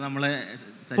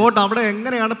 പോട്ട് അവിടെ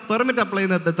എങ്ങനെയാണ് പെർമിറ്റ് അപ്ലൈ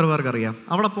ചെയ്യുന്നത് എത്ര പേർക്ക് അറിയാം?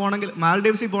 അവിടെ പോകണമെങ്കിൽ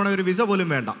മാൽഡീവ്സിൽ പോകണമെങ്കിൽ ഒരു വിസ പോലും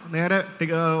വേണ്ട, നേരെ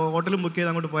ഹോട്ടലും ബുക്ക് ചെയ്ത്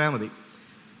അങ്ങോട്ട് പോയാൽ മതി.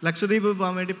 ലക്ഷദ്വീപ്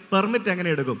പോകാൻ വേണ്ടി പെർമിറ്റ് എങ്ങനെ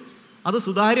എടുക്കും? അത്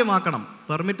സുതാര്യമാക്കണം.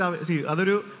 പെർമിറ്റ്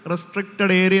അതൊരു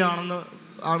റെസ്ട്രിക്റ്റഡ് ഏരിയ ആണെന്ന്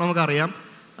നമുക്കറിയാം.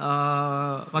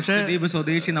 പക്ഷേ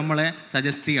സ്വദേശി നമ്മളെ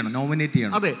സജസ്റ്റ് ചെയ്യണം, നോമിനേറ്റ്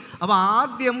ചെയ്യണം. അതെ. അപ്പോൾ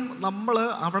ആദ്യം നമ്മൾ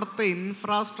അവിടുത്തെ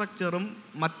ഇൻഫ്രാസ്ട്രക്ചറും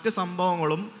മറ്റ്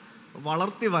സംഭവങ്ങളും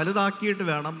വളർത്തി വലുതാക്കിയിട്ട്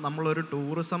വേണം നമ്മളൊരു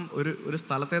ടൂറിസം ഒരു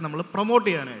സ്ഥലത്തെ നമ്മൾ പ്രൊമോട്ട്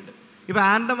ചെയ്യാനായിട്ട്. ഇപ്പോൾ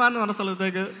ആൻഡമാൻ എന്ന് പറഞ്ഞ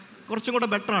സ്ഥലത്തേക്ക് കുറച്ചും കൂടെ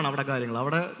ബെറ്ററാണ് അവിടെ കാര്യങ്ങൾ.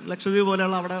 അവിടെ ലക്ഷദ്വീപ്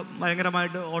പോലെയുള്ള അവിടെ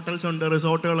ഭയങ്കരമായിട്ട് ഹോട്ടൽസ് ഉണ്ട്,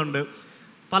 റിസോർട്ടുകളുണ്ട്,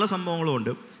 പല സംഭവങ്ങളും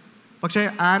ഉണ്ട്. പക്ഷേ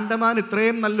ആൻഡമാൻ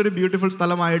ഇത്രയും നല്ലൊരു ബ്യൂട്ടിഫുൾ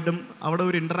സ്ഥലമായിട്ടും അവിടെ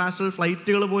ഒരു ഇൻ്റർനാഷണൽ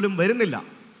ഫ്ലൈറ്റുകൾ പോലും വരുന്നില്ല.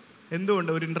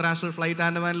 എന്തുകൊണ്ട് ഒരു ഇൻ്റർനാഷണൽ ഫ്ലൈറ്റ്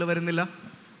ആൻഡമാനിൽ വരുന്നില്ല?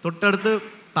 തൊട്ടടുത്ത്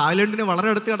തായ്ലൻഡിന് വളരെ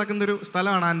അടുത്ത് കിടക്കുന്നൊരു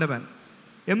സ്ഥലമാണ് ആൻഡമാൻ.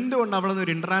 എന്തുകൊണ്ട് അവിടെ നിന്ന്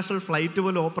ഒരു ഇൻ്റർനാഷണൽ ഫ്ലൈറ്റ്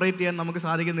പോലും ഓപ്പറേറ്റ് ചെയ്യാൻ നമുക്ക്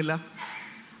സാധിക്കുന്നില്ല?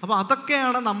 അപ്പോൾ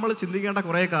അതൊക്കെയാണ് നമ്മൾ ചിന്തിക്കേണ്ട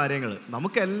കുറേ കാര്യങ്ങൾ.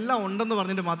 നമുക്കെല്ലാം ഉണ്ടെന്ന്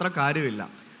പറഞ്ഞിട്ട് മാത്രം കാര്യമില്ല.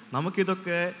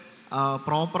 നമുക്കിതൊക്കെ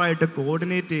പ്രോപ്പറായിട്ട്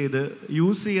കോർഡിനേറ്റ് ചെയ്ത്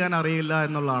യൂസ് ചെയ്യാൻ അറിയില്ല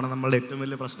എന്നുള്ളതാണ് നമ്മളുടെ ഏറ്റവും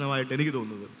വലിയ പ്രശ്നമായിട്ട് എനിക്ക്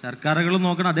തോന്നുന്നത്. സർക്കാരുകൾ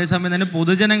നോക്കണം, അതേസമയം തന്നെ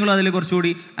പൊതുജനങ്ങളും അതിൽ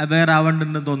കുറച്ചുകൂടി അവെയർ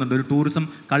ആവേണ്ടെന്ന് തോന്നുന്നുണ്ട്. ഒരു ടൂറിസം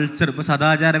കൾച്ചർ, ഇപ്പോൾ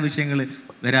സദാചാര വിഷയങ്ങൾ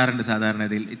വരാറുണ്ട് സാധാരണ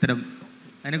ഇതിൽ.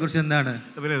 അതിനെക്കുറിച്ച് എന്താണ്?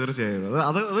 പിന്നെ തീർച്ചയായും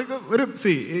അതൊക്കെ ഒരു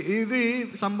ഇത് ഈ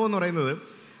സംഭവം എന്ന് പറയുന്നത്,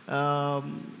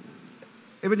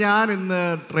 ഇപ്പം ഞാൻ ഇന്ന്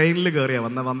ട്രെയിനിൽ കയറിയാണ്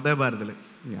വന്നത്, വന്ദേ ഭാരതിൽ.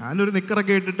 ഞാനൊരു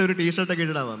നിക്കറൊക്കെ ഇട്ടിട്ട് ഒരു ടീഷർട്ടൊക്കെ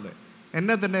ഇട്ടിട്ടാണ് വന്നത്.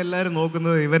 എന്നെ തന്നെ എല്ലാവരും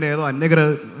നോക്കുന്നത് ഇവൻ ഏതോ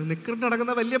നിക്കറിട്ട്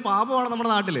നടക്കുന്ന വലിയ പാപമാണ് നമ്മുടെ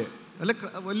നാട്ടിൽ.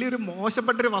 വലിയൊരു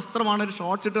മോശപ്പെട്ടൊരു വസ്ത്രമാണ് ഒരു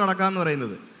ഷോർട്ട്സ് ഇട്ട് നടക്കുക എന്ന്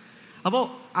പറയുന്നത്. അപ്പോൾ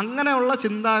അങ്ങനെയുള്ള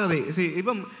ചിന്താഗതി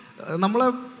ഇപ്പം നമ്മൾ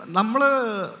നമ്മൾ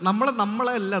നമ്മൾ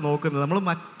നമ്മളല്ല നോക്കുന്നത്, നമ്മൾ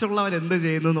മറ്റുള്ളവരെന്ത്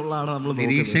ചെയ്യുന്നു എന്നുള്ളതാണ് നമ്മൾ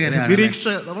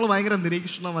നമ്മൾ ഭയങ്കര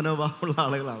നിരീക്ഷണ മനോഭാവമുള്ള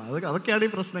ആളുകളാണ്. അതൊക്കെയാണ്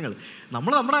ഈ പ്രശ്നങ്ങൾ.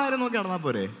 നമ്മൾ നമ്മുടെ കാര്യം നോക്കി നടന്നാൽ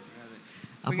പോരെ.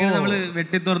 അപ്പോൾ നമ്മൾ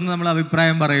വെട്ടിത്തുറന്ന് നമ്മൾ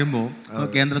അഭിപ്രായം പറയുമ്പോൾ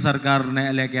കേന്ദ്ര സർക്കാരിനെ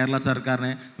അല്ലെ കേരള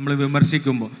സർക്കാരിനെ നമ്മൾ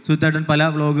വിമർശിക്കുമ്പോൾ സുധേട്ടൻ പല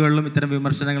വ്ലോഗുകളിലും ഇത്തരം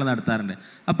വിമർശനങ്ങൾ നടത്താറുണ്ട്.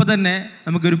 അപ്പോൾ തന്നെ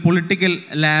നമുക്കൊരു പൊളിറ്റിക്കൽ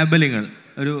ലേബലിങ്ങൾ,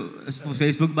 ഒരു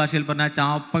ഫേസ്ബുക്ക് ഭാഷയിൽ പറഞ്ഞ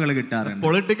ചാപ്പകൾ കിട്ടാറുണ്ട്.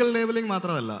 പൊളിറ്റിക്കൽ ലേബലിംഗ്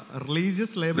മാത്രമല്ല,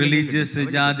 റിലീജിയസ്,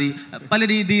 ജാതി, പല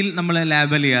രീതിയിൽ നമ്മൾ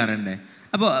ലേബൽ ചെയ്യാറുണ്ട്.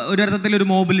 അപ്പോൾ ഒരർത്ഥത്തിൽ ഒരു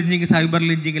മോബ് ലിഞ്ചിങ്, സൈബർ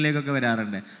ലിഞ്ചിങ്ങിലേക്കൊക്കെ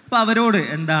വരാറുണ്ട്. അപ്പോൾ അവരോട്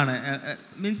എന്താണ്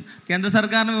മീൻസ് കേന്ദ്ര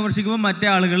സർക്കാരിനെ വിമർശിക്കുമ്പോൾ മറ്റേ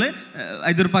ആളുകൾ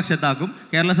എതിർപക്ഷത്താക്കും,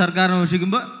 കേരള സർക്കാരിനെ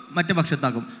വിമർശിക്കുമ്പോൾ മറ്റേ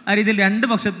പക്ഷത്താക്കും. ആ രീതിയിൽ രണ്ട്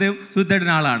പക്ഷത്തെയും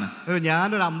സുധേട്ടൻ ആളാണ്.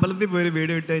 ഞാനൊരു അമ്പലത്തിൽ പോയൊരു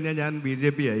വീഡിയോ ഇട്ട് കഴിഞ്ഞാൽ ഞാൻ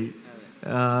BJP ആയി.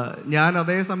 ഞാൻ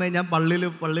അതേസമയം ഞാൻ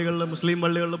പള്ളികളിൽ മുസ്ലിം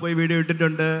പള്ളികളിൽ പോയി വീഡിയോ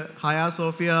ഇട്ടിട്ടുണ്ട്. ഹയാ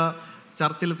സോഫിയ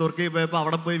ചർച്ചിൽ തുർക്കി പോയപ്പോൾ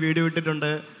അവിടെ പോയി വീഡിയോ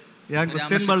ഇട്ടിട്ടുണ്ട്. ഞാൻ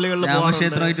ക്രിസ്ത്യൻ പള്ളികളിൽ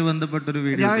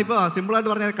ഞാൻ ഇപ്പോൾ സിമ്പിളായിട്ട്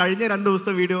പറഞ്ഞാൽ കഴിഞ്ഞ 2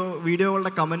 ദിവസത്തെ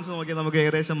വീഡിയോകളുടെ കമൻസ് നോക്കി നമുക്ക്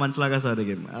ഏകദേശം മനസ്സിലാക്കാൻ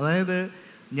സാധിക്കും. അതായത്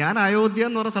ഞാൻ അയോധ്യ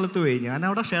എന്ന് പറഞ്ഞ സ്ഥലത്ത് പോയി. ഞാൻ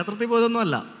അവിടെ ക്ഷേത്രത്തിൽ പോയതൊന്നും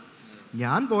അല്ല.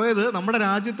 ഞാൻ പോയത് നമ്മുടെ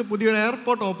രാജ്യത്ത് പുതിയൊരു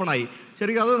എയർപോർട്ട് ഓപ്പണായി.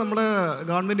 ശരിക്കും അത് നമ്മുടെ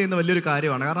ഗവൺമെൻറ് ചെയ്യുന്ന വലിയൊരു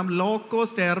കാര്യമാണ്. കാരണം ലോ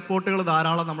കോസ്റ്റ് എയർപോർട്ടുകൾ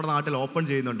ധാരാളം നമ്മുടെ നാട്ടിൽ ഓപ്പൺ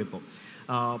ചെയ്യുന്നുണ്ട്.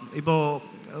 ഇപ്പോൾ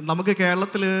നമുക്ക്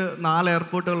കേരളത്തിൽ 4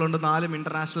 എയർപോർട്ടുകളുണ്ട്. 4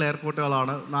 ഇൻ്റർനാഷണൽ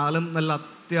എയർപോർട്ടുകളാണ്. 4 നല്ല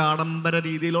അത്യാഡംബര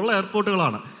രീതിയിലുള്ള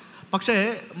എയർപോർട്ടുകളാണ്. പക്ഷേ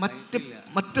മറ്റ്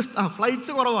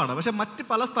ഫ്ലൈറ്റ്സ് കുറവാണ്. പക്ഷേ മറ്റ്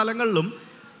പല സ്ഥലങ്ങളിലും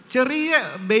ചെറിയ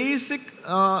ബേസിക്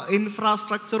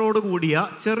ഇൻഫ്രാസ്ട്രക്ചറോട് കൂടിയ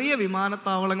ചെറിയ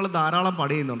വിമാനത്താവളങ്ങൾ ധാരാളം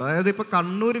പണിയുന്നുണ്ട്. അതായത് ഇപ്പോൾ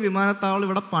കണ്ണൂർ വിമാനത്താവളം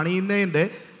ഇവിടെ പണിയുന്നതിൻ്റെ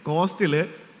കോസ്റ്റിൽ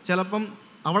ചിലപ്പം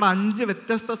അവിടെ 5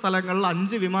 വ്യത്യസ്ത സ്ഥലങ്ങളിൽ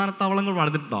 5 വിമാനത്താവളങ്ങൾ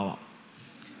പണിതിട്ടുണ്ടാവാം.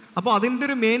 അപ്പോൾ അതിൻ്റെ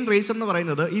ഒരു മെയിൻ റീസൺ എന്ന്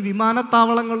പറയുന്നത് ഈ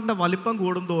വിമാനത്താവളങ്ങളുടെ വലിപ്പം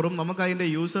കൂടുന്തോറും നമുക്ക് അതിൻ്റെ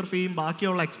യൂസർ ഫീയും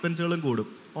ബാക്കിയുള്ള എക്സ്പെൻസുകളും കൂടും,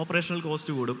 ഓപ്പറേഷണൽ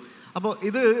കോസ്റ്റ് കൂടും. അപ്പോൾ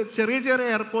ഇത് ചെറിയ ചെറിയ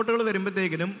എയർപോർട്ടുകൾ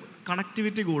വരുമ്പോഴത്തേക്കിനും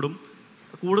കണക്ടിവിറ്റി കൂടും,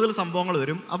 കൂടുതൽ സംഭവങ്ങൾ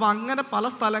വരും. അപ്പോൾ അങ്ങനെ പല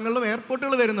സ്ഥലങ്ങളിലും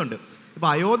എയർപോർട്ടുകൾ വരുന്നുണ്ട്. ഇപ്പോൾ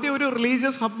അയോധ്യ ഒരു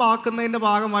റിലീജിയസ് ഹബ്ബ് ആക്കുന്നതിൻ്റെ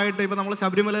ഭാഗമായിട്ട് ഇപ്പോൾ നമ്മൾ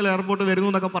ശബരിമലയിൽ എയർപോർട്ട് വരുന്നു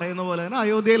എന്നൊക്കെ പറയുന്ന പോലെ തന്നെ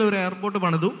അയോധ്യയിൽ ഒരു എയർപോർട്ട്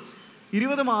പണിതു.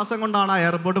 20 മാസം കൊണ്ടാണ് ആ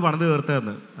എയർപോർട്ട് പണിത്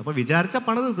തീർത്തതെന്ന്. അപ്പോൾ വിചാരിച്ചാൽ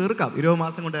പണിത് തീർക്കാം 20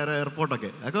 മാസം കൊണ്ട് എയർപോർട്ടൊക്കെ.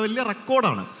 അതൊക്കെ വലിയ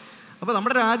റെക്കോർഡാണ്. അപ്പോൾ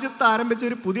നമ്മുടെ രാജ്യത്ത് ആരംഭിച്ച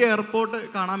ഒരു പുതിയ എയർപോർട്ട്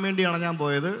കാണാൻ വേണ്ടിയാണ് ഞാൻ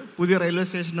പോയത്. പുതിയ റെയിൽവേ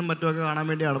സ്റ്റേഷനും മറ്റുമൊക്കെ കാണാൻ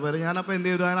വേണ്ടിയാണ് പോയത്. ഞാനപ്പോൾ എന്ത്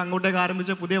ചെയ്തു, ഞാൻ അങ്ങോട്ടേക്ക്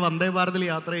ആരംഭിച്ച പുതിയ വന്ദേ ഭാരതിൽ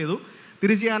യാത്ര ചെയ്തു.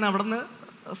 തിരിച്ച് ഞാൻ അവിടെ നിന്ന്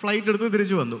ഫ്ലൈറ്റ് എടുത്ത്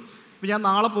തിരിച്ചു വന്നു. ഇപ്പോൾ ഞാൻ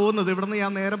നാളെ പോകുന്നത്, ഇവിടെ നിന്ന്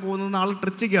ഞാൻ നേരെ പോകുന്നത് നാളെ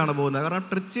ട്രിച്ചിക്കാണ് പോകുന്നത്. കാരണം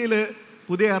ട്രിച്ചിയിൽ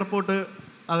പുതിയ എയർപോർട്ട്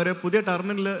അവർ പുതിയ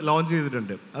ടെർമിനൽ ലോഞ്ച്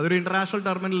ചെയ്തിട്ടുണ്ട്. അതൊരു ഇൻ്റർനാഷണൽ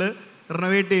ടെർമിനൽ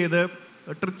റിനോവേറ്റ് ചെയ്ത്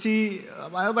ട്രിച്ചി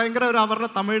ഭയങ്കര ഒരു അവരുടെ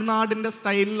തമിഴ്നാടിൻ്റെ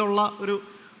സ്റ്റൈലിലുള്ള ഒരു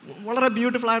വളരെ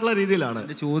ബ്യൂട്ടിഫുൾ ആയിട്ടുള്ള രീതിയിലാണ്.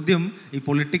 ചോദ്യം ഈ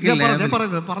പൊളിറ്റിക്കൽ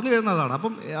പറഞ്ഞു വരുന്നതാണ്.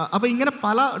 അപ്പം ഇങ്ങനെ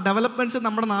പല ഡെവലപ്മെൻറ്റ്സ്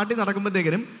നമ്മുടെ നാട്ടിൽ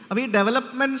നടക്കുമ്പോഴത്തേക്കിനും അപ്പോൾ ഈ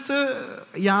ഡെവലപ്മെൻറ്റ്സ്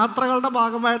യാത്രകളുടെ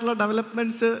ഭാഗമായിട്ടുള്ള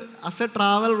developments as A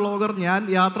travel vlogger ഞാൻ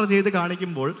യാത്ര ചെയ്ത്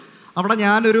കാണിക്കുമ്പോൾ അവിടെ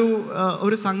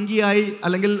ഞാനൊരു സംഖ്യയായി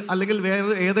അല്ലെങ്കിൽ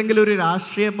വേറെ ഏതെങ്കിലും ഒരു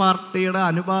രാഷ്ട്രീയ പാർട്ടിയുടെ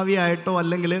അനുഭാവിയായിട്ടോ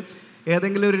അല്ലെങ്കിൽ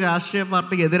ഏതെങ്കിലും ഒരു രാഷ്ട്രീയ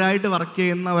പാർട്ടിക്ക് എതിരായിട്ട് വർക്ക്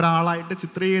ചെയ്യുന്ന ഒരാളായിട്ട്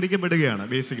ചിത്രീകരിക്കപ്പെടുകയാണ്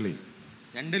ബേസിക്കലി.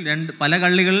 രണ്ട് പല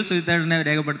കള്ളികളിൽ സുജിത്തേട്ടനെ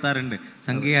രേഖപ്പെടുത്താറുണ്ട്,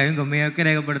 സംഖ്യയായും കൊമ്മയും ഒക്കെ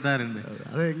രേഖപ്പെടുത്താറുണ്ട്.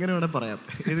 അത് എങ്ങനെ വേണേൽ പറയാം.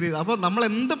 അപ്പോൾ നമ്മൾ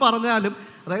എന്ത് പറഞ്ഞാലും,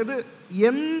 അതായത്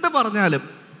എന്ത് പറഞ്ഞാലും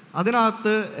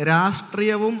അതിനകത്ത്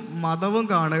രാഷ്ട്രീയവും മതവും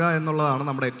കാണുക എന്നുള്ളതാണ്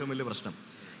നമ്മുടെ ഏറ്റവും വലിയ പ്രശ്നം.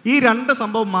 ഈ 2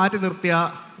 സംഭവം മാറ്റി നിർത്തിയാൽ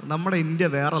നമ്മുടെ ഇന്ത്യ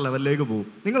വേറെ ലെവലിലേക്ക് പോകും.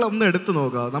 നിങ്ങളൊന്ന് എടുത്തു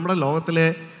നോക്കുക, നമ്മുടെ ലോകത്തിലെ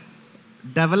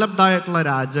ഡെവലപ്ഡ് ആയിട്ടുള്ള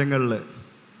രാജ്യങ്ങളിൽ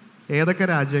ഏതൊക്കെ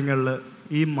രാജ്യങ്ങളിൽ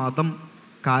ഈ മതം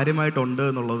കാര്യമായിട്ടുണ്ട്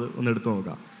എന്നുള്ളത് ഒന്ന് എടുത്തു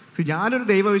നോക്കുക. ഞാനൊരു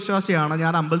ദൈവവിശ്വാസിയാണ്,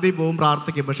 ഞാൻ അമ്പലത്തിൽ പോകും,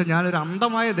 പ്രാർത്ഥിക്കും. പക്ഷെ ഞാനൊരു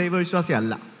അന്ധമായ ദൈവവിശ്വാസി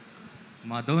അല്ല.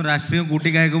 മതവും രാഷ്ട്രീയവും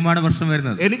കൂട്ടിക്കയക്കുമ്പോഴാണ് പ്രശ്നം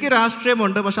വരുന്നത്. എനിക്ക്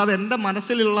രാഷ്ട്രീയമുണ്ട്, പക്ഷെ അത് എൻ്റെ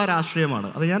മനസ്സിലുള്ള രാഷ്ട്രീയമാണ്.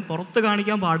 അത് ഞാൻ പുറത്ത്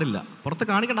കാണിക്കാൻ പാടില്ല, പുറത്ത്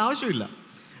കാണിക്കേണ്ട ആവശ്യമില്ല.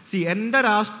 എൻ്റെ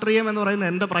രാഷ്ട്രീയം എന്ന് പറയുന്നത്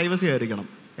എൻ്റെ പ്രൈവസി ആയിരിക്കണം.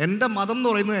 എൻ്റെ മതം എന്ന്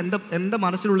പറയുന്നത് എൻ്റെ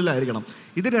മനസ്സിനുള്ളിലായിരിക്കണം.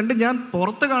 ഇത് രണ്ടും ഞാൻ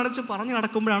പുറത്ത് കാണിച്ച് പറഞ്ഞു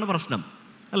നടക്കുമ്പോഴാണ് പ്രശ്നം,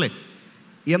 അല്ലേ?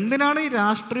 എന്തിനാണ് ഈ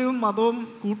രാഷ്ട്രീയവും മതവും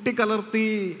കൂട്ടിക്കലർത്തി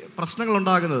പ്രശ്നങ്ങൾ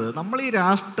ഉണ്ടാകുന്നത്? നമ്മൾ ഈ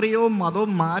രാഷ്ട്രീയവും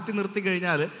മതവും മാറ്റി നിർത്തി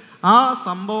കഴിഞ്ഞാൽ ആ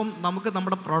സംഭവം നമുക്ക്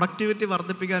നമ്മുടെ പ്രൊഡക്ടിവിറ്റി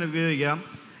വർദ്ധിപ്പിക്കാൻ ഉപയോഗിക്കാം.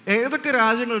 ഏതൊക്കെ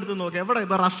രാജ്യങ്ങൾ എടുത്ത് നോക്കുക, എവിടെ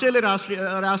ഇപ്പോൾ റഷ്യയിൽ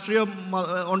രാഷ്ട്രീയം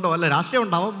ഉണ്ടോ? അല്ല, രാഷ്ട്രീയം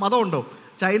ഉണ്ടാവും, മതമുണ്ടോ?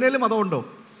 ചൈനയിൽ മതമുണ്ടോ?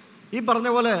 ഈ പറഞ്ഞ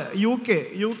പോലെ യു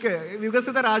കെ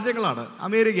വികസിത രാജ്യങ്ങളാണ്.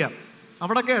 അമേരിക്ക,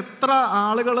 അവിടെയൊക്കെ എത്ര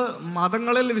ആളുകൾ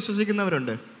മതങ്ങളിൽ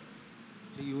വിശ്വസിക്കുന്നവരുണ്ട്?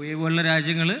 UAE പോലുള്ള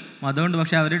രാജ്യങ്ങൾ മതമുണ്ട്,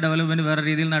 പക്ഷെ അവർ ഡെവലപ്മെന്റ് വേറെ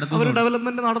രീതിയിൽ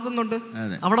നടത്തുന്നുണ്ട്.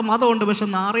 അവിടെ മതമുണ്ട്, പക്ഷെ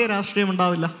നാറിയ രാഷ്ട്രീയം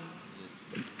ഉണ്ടാവില്ല.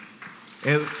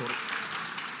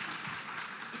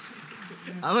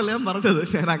 അതല്ല ഞാൻ പറഞ്ഞത്,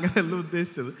 ഞാൻ അങ്ങനെയല്ല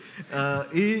ഉദ്ദേശിച്ചത്.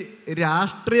 ഈ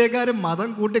രാഷ്ട്രീയക്കാർ മതം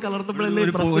കൂട്ടി കലർത്തുമ്പോഴല്ലേ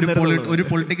ഒരു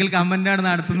പൊളിറ്റിക്കൽ കമന്റ് ആണ്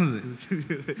നടത്തുന്നത്.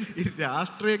 ഈ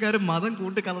രാഷ്ട്രീയക്കാർ മതം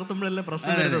കൂട്ടി കലർത്തുമ്പോഴല്ലേ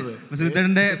പ്രശ്നം വരുന്നത്.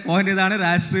 സുഹൃത്തിന്റെ പോയിന്റ് ഇതാണ്,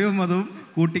 രാഷ്ട്രീയവും മതവും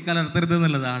കൂട്ടിക്കലർത്തരുത്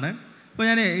എന്നുള്ളതാണ്. ഇപ്പോൾ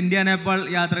ഞാൻ ഇന്ത്യ നേപ്പാൾ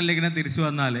യാത്രയിലേക്ക് ഇങ്ങനെ തിരിച്ചു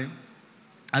വന്നാൽ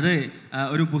അത്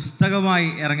ഒരു പുസ്തകമായി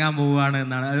ഇറങ്ങാൻ പോവുകയാണ്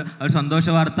എന്നാണ് ഒരു സന്തോഷ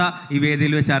വാർത്ത ഈ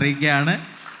വേദിയിൽ വെച്ച് അറിയിക്കുകയാണ്.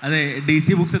 അത് DC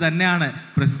ബുക്സ് തന്നെയാണ്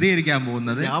പ്രസിദ്ധീകരിക്കാൻ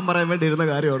പോകുന്നത്. ഞാൻ പറയാൻ വേണ്ടി ഇരുന്ന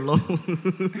കാര്യമുള്ളൂ.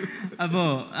 അപ്പോൾ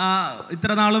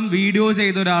ഇത്ര നാളും വീഡിയോ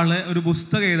ചെയ്ത ഒരാൾ ഒരു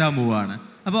പുസ്തകം എഴുതാൻ പോവുകയാണ്.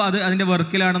 അപ്പോൾ അതിൻ്റെ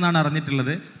വർക്കിലാണെന്നാണ്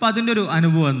അറിഞ്ഞിട്ടുള്ളത്. അപ്പോൾ അതിൻ്റെ ഒരു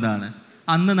അനുഭവം എന്താണ്?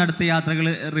 അന്ന് നടത്തിയ യാത്രകൾ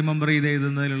റിമെമ്പർ ചെയ്ത്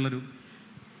എഴുതുന്നതിലുള്ളൊരു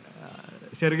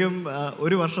ശരിക്കും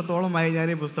 1 വർഷത്തോളമായി ഞാൻ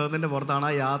ഈ പുസ്തകത്തിൻ്റെ പുറത്താണ്.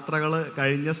 ആ യാത്രകൾ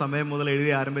കഴിഞ്ഞ സമയം മുതൽ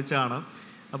എഴുതി ആരംഭിച്ചതാണ്.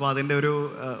 അപ്പോൾ അതിൻ്റെ ഒരു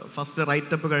ഫസ്റ്റ്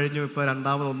റൈറ്റപ്പ് കഴിഞ്ഞു. ഇപ്പോൾ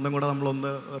രണ്ടാമത് ഒന്നും കൂടെ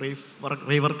നമ്മളൊന്ന്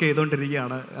റീവർക്ക്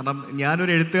ചെയ്തുകൊണ്ടിരിക്കുകയാണ്. കാരണം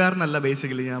ഞാനൊരു എഴുത്തുകാരനല്ല,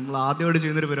 ബേസിക്കലി നമ്മൾ ആദ്യമായിട്ട്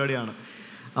ചെയ്യുന്നൊരു പരിപാടിയാണ്.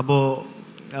 അപ്പോൾ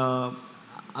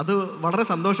അത് വളരെ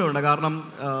സന്തോഷമുണ്ട്. കാരണം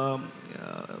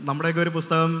നമ്മുടെയൊക്കെ ഒരു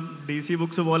പുസ്തകം DC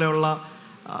ബുക്സ് പോലെയുള്ള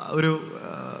ഒരു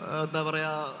എന്താ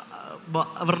പറയുക,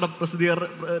 അവരുടെ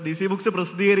DC ബുക്സ്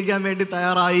പ്രസിദ്ധീകരിക്കാൻ വേണ്ടി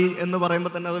തയ്യാറായി എന്ന്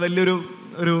പറയുമ്പോൾ തന്നെ അത് വലിയൊരു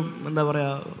എന്താ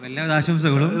പറയുക, എല്ലാ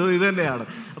ആശംസകളും ഇത് തന്നെയാണ്.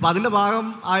 അപ്പം അതിൻ്റെ ഭാഗം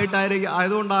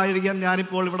ആയതുകൊണ്ടായിരിക്കാം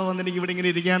ഞാനിപ്പോൾ ഇവിടെ വന്നെനിക്ക് ഇവിടെ ഇങ്ങനെ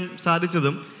ഇരിക്കാൻ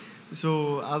സാധിച്ചതും. സോ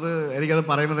എനിക്കത്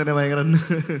പറയുമ്പോൾ തന്നെ ഭയങ്കര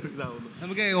ഇതാവുന്നു.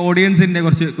 നമുക്ക് ഓഡിയൻസിൻ്റെ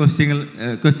കുറച്ച്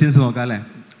ക്വസ്റ്റ്യൻസ് നോക്കാം അല്ലേ?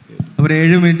 അപ്പോൾ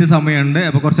 7 മിനിറ്റ് സമയമുണ്ട്.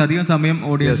 അപ്പോൾ കുറച്ചധികം സമയം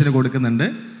ഓഡിയൻസിന് കൊടുക്കുന്നുണ്ട്.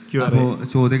 അപ്പോൾ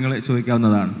ചോദ്യങ്ങൾ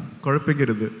ചോദിക്കാവുന്നതാണ്.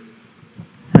 കുഴപ്പിക്കരുത്.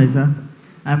 Hi sir,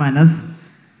 I M Anas.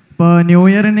 ഇപ്പോൾ ന്യൂ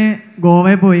ഇയറിന്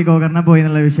ഗോകർണ പോയി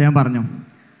എന്നുള്ള വിഷയം പറഞ്ഞു.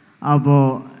 അപ്പോൾ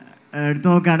എടുത്തു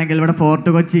നോക്കുകയാണെങ്കിൽ ഇവിടെ ഫോർട്ട്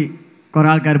കൊച്ചി കുറേ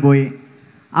ആൾക്കാർ പോയി.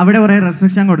 അവിടെ കുറേ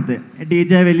റെസ്ട്രിക്ഷൻ കൊടുത്ത്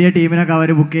DJ വലിയ ടീമിനൊക്കെ അവർ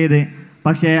ബുക്ക് ചെയ്ത്,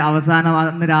 പക്ഷേ അവസാനം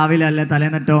അന്ന് രാവിലെ അല്ല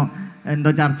തലേന്നെറ്റോ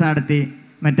എന്തോ ചർച്ച നടത്തി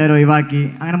മറ്റൊരു ഒഴിവാക്കി.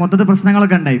 അങ്ങനെ മൊത്തത്തിൽ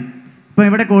പ്രശ്നങ്ങളൊക്കെ ഉണ്ടായി. ഇപ്പോൾ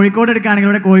ഇവിടെ കോഴിക്കോട് എടുക്കുകയാണെങ്കിൽ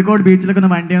ഇവിടെ കോഴിക്കോട് ബീച്ചിലൊക്കെ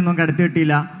ഒന്നും വണ്ടിയൊന്നും കടത്തി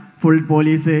കിട്ടിയില്ല, ഫുൾ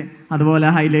പോലീസ്. അതുപോലെ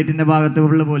ഹൈലൈറ്റിൻ്റെ ഭാഗത്ത്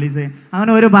ഫുള്ള് പോലീസ്.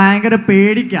 അങ്ങനെ ഒരു ഭയങ്കര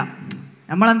പേടിക്കാം,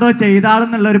 നമ്മളെന്തോ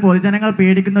ചെയ്താളെന്നുള്ള ഒരു പൊതുജനങ്ങൾ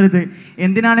പേടിക്കുന്നൊരിത്.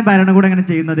 എന്തിനാണ് ഭരണകൂടം ഇങ്ങനെ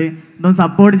ചെയ്യുന്നത്? ഇതൊന്നും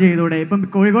സപ്പോർട്ട് ചെയ്തൂടെ? ഇപ്പം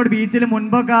കോഴിക്കോട് ബീച്ചിൽ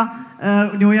മുൻപൊക്കെ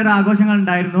ന്യൂ ഇയർ ആഘോഷങ്ങൾ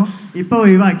ഉണ്ടായിരുന്നു, ഇപ്പോൾ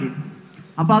ഒഴിവാക്കി.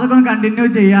 അപ്പോൾ അതൊക്കെ ഒന്ന് കണ്ടിന്യൂ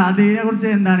ചെയ്യുക. അതിനെക്കുറിച്ച്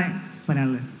എന്താണ്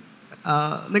പറയാനുള്ളത്?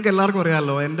 നിങ്ങൾക്ക് എല്ലാവർക്കും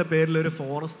അറിയാമല്ലോ, എൻ്റെ പേരിലൊരു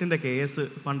ഫോറസ്റ്റിൻ്റെ കേസ്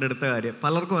പണ്ടെടുത്ത കാര്യം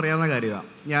പലർക്കും അറിയാവുന്ന കാര്യമാണ്.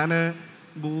 ഞാൻ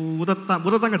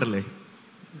ഭൂതത്താങ്കട്ടല്ലേ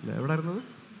എവിടെ ആയിരുന്നത്,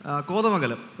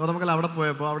 കോതമംഗലം അവിടെ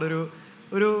പോയപ്പോൾ അവിടെ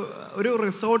ഒരു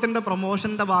റിസോർട്ടിൻ്റെ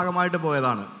പ്രൊമോഷൻ്റെ ഭാഗമായിട്ട്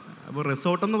പോയതാണ്. അപ്പോൾ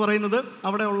റിസോർട്ട് എന്ന് പറയുന്നത്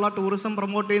അവിടെയുള്ള ടൂറിസം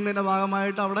പ്രൊമോട്ട് ചെയ്യുന്നതിൻ്റെ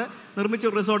ഭാഗമായിട്ട് അവിടെ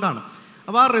നിർമ്മിച്ച റിസോർട്ടാണ്.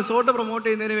 അപ്പോൾ ആ റിസോർട്ട് പ്രൊമോട്ട്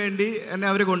ചെയ്യുന്നതിന് വേണ്ടി എന്നെ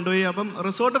അവർ കൊണ്ടുപോയി. അപ്പം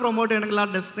റിസോർട്ട് പ്രൊമോട്ട് ചെയ്യണമെങ്കിൽ ആ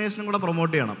ഡെസ്റ്റിനേഷനും കൂടെ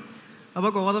പ്രൊമോട്ട് ചെയ്യണം. അപ്പോൾ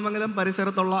കോതമംഗലം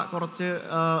പരിസരത്തുള്ള കുറച്ച്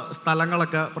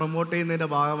സ്ഥലങ്ങളൊക്കെ പ്രൊമോട്ട് ചെയ്യുന്നതിൻ്റെ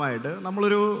ഭാഗമായിട്ട്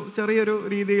നമ്മളൊരു ചെറിയൊരു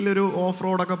രീതിയിലൊരു ഓഫ്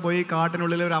റോഡൊക്കെ പോയി,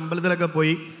 കാട്ടിനുള്ളിൽ ഒരു അമ്പലത്തിലൊക്കെ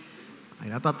പോയി.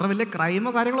 അതിനകത്ത് അത്ര വലിയ ക്രൈമോ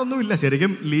കാര്യങ്ങളൊന്നുമില്ല.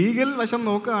 ശരിക്കും ലീഗൽ വശം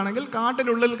നോക്കുകയാണെങ്കിൽ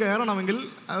കാട്ടിനുള്ളിൽ കയറണമെങ്കിൽ,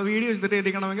 വീഡിയോ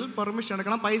ചിത്രീകരിക്കണമെങ്കിൽ പെർമിഷൻ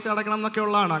എടുക്കണം, പൈസ അടക്കണം എന്നൊക്കെ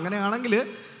ഉള്ളതാണ്. അങ്ങനെയാണെങ്കിൽ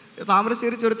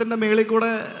താമരശ്ശേരി ചുരത്തിൻ്റെ മേളിൽ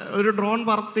കൂടെ ഒരു ഡ്രോൺ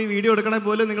പറത്തി വീഡിയോ എടുക്കണേ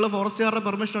പോലും നിങ്ങൾ ഫോറസ്റ്റുകാരുടെ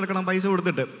പെർമിഷൻ എടുക്കണം പൈസ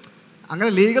കൊടുത്തിട്ട്. അങ്ങനെ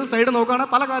ലീഗൽ സൈഡ്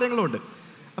നോക്കുകയാണെങ്കിൽ പല കാര്യങ്ങളും ഉണ്ട്.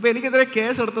 അപ്പോൾ എനിക്കെതിരെ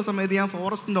കേസ് എടുത്ത സമയത്ത് ഞാൻ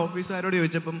ഫോറസ്റ്റിൻ്റെ ഓഫീസുകാരോട്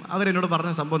ചോദിച്ചപ്പം അവരെന്നോട്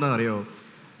പറഞ്ഞ സംഭവം എന്താണെന്നറിയോ,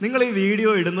 നിങ്ങൾ ഈ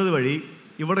വീഡിയോ ഇടുന്നത് വഴി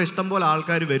ഇവിടെ ഇഷ്ടംപോലെ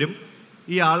ആൾക്കാർ വരും,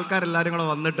 ഈ ആൾക്കാരെല്ലാവരും കൂടെ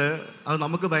വന്നിട്ട് അത്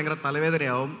നമുക്ക് ഭയങ്കര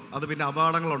തലവേദനയാവും, അത് പിന്നെ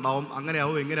അപകടങ്ങളുണ്ടാവും,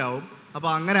 അങ്ങനെയാവും ഇങ്ങനെയാവും. അപ്പോൾ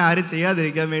അങ്ങനെ ആരും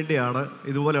ചെയ്യാതിരിക്കാൻ വേണ്ടിയാണ്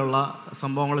ഇതുപോലെയുള്ള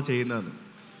സംഭവങ്ങൾ ചെയ്യുന്നതെന്ന്.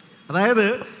 അതായത്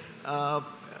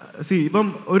ഇപ്പം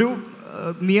ഒരു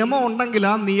നിയമം ഉണ്ടെങ്കിൽ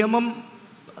ആ നിയമം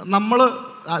നമ്മൾ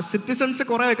സിറ്റിസൺസ്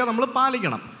കുറേയൊക്കെ നമ്മൾ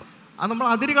പാലിക്കണം. അത് നമ്മൾ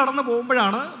അതിര് കടന്ന്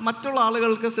പോകുമ്പോഴാണ് മറ്റുള്ള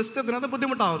ആളുകൾക്ക് സിസ്റ്റത്തിന് അത്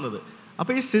ബുദ്ധിമുട്ടാവുന്നത്.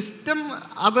 അപ്പോൾ ഈ സിസ്റ്റം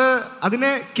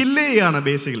അതിനെ കില്ല് ചെയ്യുകയാണ്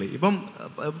ബേസിക്കലി. ഇപ്പം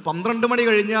 12 മണി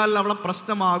കഴിഞ്ഞാൽ അവിടെ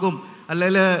പ്രശ്നമാകും,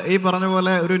 അല്ലെങ്കിൽ ഈ പറഞ്ഞ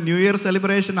പോലെ ഒരു ന്യൂ ഇയർ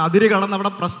സെലിബ്രേഷൻ അതിര് കടന്ന്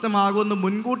അവിടെ പ്രശ്നമാകുമെന്ന്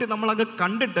മുൻകൂട്ടി നമ്മളങ്ങ്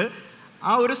കണ്ടിട്ട്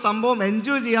ആ ഒരു സംഭവം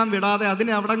എൻജോയ് ചെയ്യാൻ വിടാതെ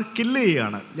അതിനെ അവിടെ അങ്ങ് കില്ല്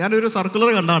ചെയ്യുകയാണ്. ഞാനൊരു സർക്കുലർ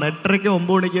കണ്ടാണ്, 8:30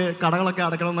 9 മണിക്ക് കടകളൊക്കെ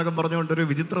അടയ്ക്കണം എന്നൊക്കെ പറഞ്ഞുകൊണ്ടൊരു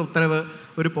വിചിത്ര ഉത്തരവ്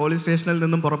ഒരു പോലീസ് സ്റ്റേഷനിൽ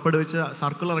നിന്നും പുറപ്പെടുവിച്ച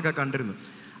സർക്കുലറൊക്കെ കണ്ടിരുന്നു.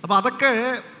 അപ്പോൾ അതൊക്കെ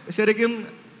ശരിക്കും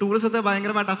ടൂറിസത്തെ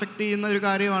ഭയങ്കരമായിട്ട് അഫക്റ്റ് ചെയ്യുന്ന ഒരു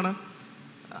കാര്യമാണ്.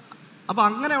 അപ്പോൾ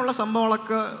അങ്ങനെയുള്ള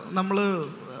സംഭവങ്ങളൊക്കെ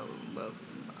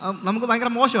നമുക്ക് ഭയങ്കര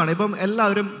മോശമാണ്. ഇപ്പം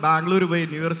എല്ലാവരും ബാംഗ്ലൂർ പോയി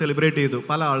ന്യൂ ഇയർ സെലിബ്രേറ്റ് ചെയ്തു,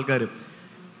 പല ആൾക്കാരും.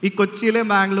 ഈ കൊച്ചിയിലെ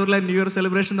ബാംഗ്ലൂരിലെ ന്യൂ ഇയർ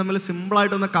സെലിബ്രേഷൻ തമ്മിൽ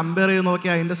സിമ്പിളായിട്ടൊന്ന് കമ്പയർ ചെയ്ത്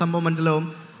നോക്കിയാൽ അതിൻ്റെ സംഭവം മനസ്സിലാവും.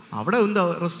 അവിടെ എന്താ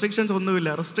റെസ്ട്രിക്ഷൻസ് ഒന്നുമില്ല.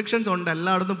 റെസ്ട്രിക്ഷൻസ് ഉണ്ട്,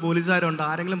 എല്ലായിടത്തും പോലീസുകാരുണ്ട്.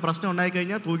 ആരെങ്കിലും പ്രശ്നം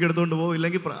ഉണ്ടായിക്കഴിഞ്ഞാൽ തൂക്കിയെടുത്തുകൊണ്ട് പോകും,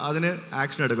 ഇല്ലെങ്കിൽ അതിന്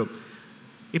ആക്ഷൻ എടുക്കും.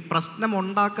 ഈ പ്രശ്നം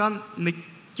ഉണ്ടാക്കാൻ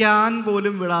നിൽക്കാൻ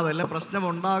പോലും വിടാതെ, അല്ല പ്രശ്നം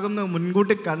ഉണ്ടാകുന്ന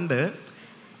മുൻകൂട്ടി കണ്ട്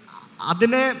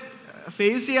അതിനെ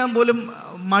ഫേസ് ചെയ്യാൻ പോലും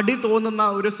മടി തോന്നുന്ന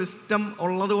ഒരു സിസ്റ്റം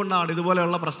ഉള്ളത് കൊണ്ടാണ്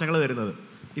ഇതുപോലെയുള്ള പ്രശ്നങ്ങൾ വരുന്നത്.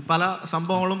 ഈ പല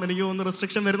സംഭവങ്ങളും എനിക്ക് തോന്നുന്നു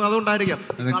റെസ്ട്രിക്ഷൻ വരുന്നത് അതുകൊണ്ടായിരിക്കാം.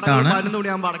 11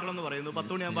 മണിയാകുമ്പോൾ അടക്കണം എന്ന് പറയുന്നു,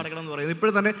 10 മണിയാകുമ്പോൾ അടക്കണം എന്ന് പറയുന്നു.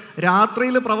 ഇപ്പോഴും തന്നെ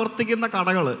രാത്രിയിൽ പ്രവർത്തിക്കുന്ന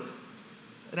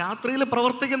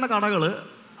കടകൾ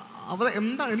അവർ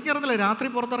എന്താണ് എനിക്കറിയത്തില്ല. രാത്രി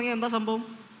പുറത്തിറങ്ങിയ എന്താ സംഭവം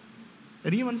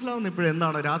എനിക്ക് മനസ്സിലാവുന്നു ഇപ്പോഴും.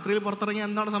 എന്താണ് രാത്രിയിൽ പുറത്തിറങ്ങിയ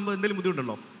എന്താണ് സംഭവം? എന്തെങ്കിലും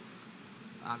ബുദ്ധിമുട്ടുണ്ടോ?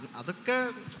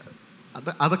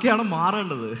 അതൊക്കെയാണ്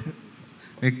മാറേണ്ടത്.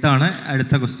 വ്യക്തമാണ്.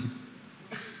 അടുത്ത ക്വസ്റ്റ്യൻ.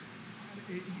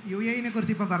 UAE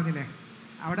കുറിച്ച് ഇപ്പം പറഞ്ഞില്ലേ,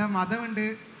 അവിടെ മതമുണ്ട്,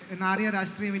 നാറിയ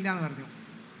രാഷ്ട്രീയമില്ല എന്ന് പറഞ്ഞു.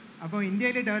 അപ്പോൾ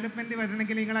ഇന്ത്യയിൽ ഡെവലപ്മെന്റ്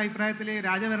വരണമെങ്കിൽ നിങ്ങളുടെ അഭിപ്രായത്തിൽ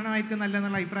രാജഭരണമായിരിക്കും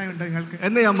നല്ലതെന്നുള്ള അഭിപ്രായം ഉണ്ടോ നിങ്ങൾക്ക്?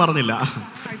 എന്ന് ഞാൻ പറഞ്ഞില്ല.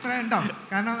 അഭിപ്രായം ഉണ്ടോ?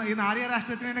 കാരണം ഈ നാറിയ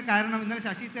രാഷ്ട്രത്തിന് കാരണം ഇന്നലെ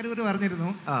ശശി തരൂർ പറഞ്ഞിരുന്നു,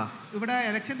 ഇവിടെ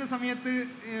ഇലക്ഷന്റെ സമയത്ത്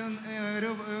ഒരു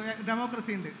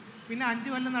ഡെമോക്രസി ഉണ്ട്, പിന്നെ 5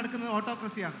 കൊല്ലം നടക്കുന്നത്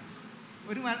ഓട്ടോക്രസിയാണ്.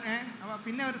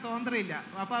 പിന്നെ ഒരു സ്വാതന്ത്ര്യമില്ല.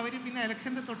 അപ്പോൾ അവർ പിന്നെ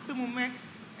ഇലക്ഷൻ്റെ തൊട്ട് മുമ്പേ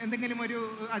എന്തെങ്കിലും ഒരു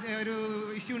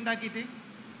ഇഷ്യൂ ഉണ്ടാക്കിയിട്ട്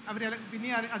അവർ പിന്നെ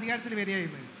അധികാരത്തിൽ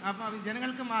വരികയായിരുന്നു. അപ്പോൾ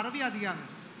ജനങ്ങൾക്ക് മറവി അധികമാണ്.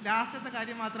 ലാസ്റ്റത്തെ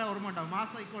കാര്യം മാത്രമേ ഓർമ്മ ഉണ്ടാവും.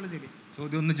 മാസ് സൈക്കോളജിയിൽ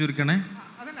ചോദ്യം ഒന്ന് ചുരുക്കണേ.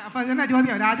 അതല്ല, അപ്പൊ അതന്നെ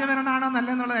ചോദ്യം, രാജഭരണമാണോ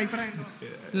നല്ലതെന്നുള്ള അഭിപ്രായം ഉണ്ടോ?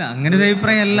 ഇല്ല, അങ്ങനെ ഒരു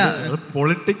അഭിപ്രായം അല്ല,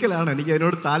 പൊളിറ്റിക്കലാണ്. എനിക്ക്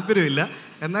അതിനോട് താല്പര്യമില്ല.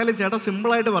 എന്നാലും ചേട്ടാ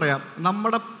സിമ്പിളായിട്ട് പറയാം,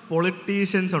 നമ്മുടെ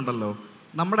പൊളിറ്റീഷ്യൻസ് ഉണ്ടല്ലോ,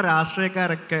 നമ്മുടെ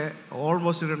രാഷ്ട്രീയക്കാരൊക്കെ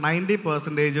ഓൾമോസ്റ്റ് ഒരു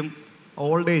 90%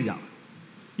 ഓൾഡ് ഏജാണ്.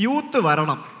 യൂത്ത്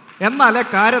വരണം എന്നാലേ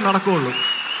കാര്യം നടക്കുകയുള്ളൂ.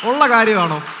 ഉള്ള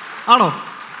കാര്യമാണോ? ആണോ?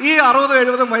 ഈ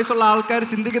 60-70 വയസ്സുള്ള ആൾക്കാർ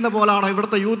ചിന്തിക്കുന്ന പോലാണോ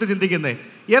ഇവിടുത്തെ യൂത്ത് ചിന്തിക്കുന്നത്?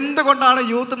 എന്തുകൊണ്ടാണ്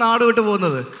യൂത്ത് നാട് വിട്ടു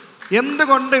പോകുന്നത്?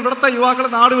 എന്തുകൊണ്ട് ഇവിടുത്തെ യുവാക്കൾ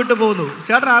നാട് വിട്ടു പോകുന്നു?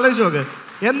 ചേട്ടൻ ആലോചിച്ച് നോക്ക്.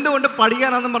 എന്തുകൊണ്ട്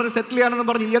പഠിക്കാനാണെന്ന് പറഞ്ഞ് സെറ്റിൽ ചെയ്യാനെന്ന്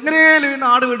പറഞ്ഞ് എങ്ങനെയും ഈ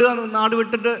നാട്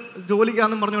വിട്ടിട്ട്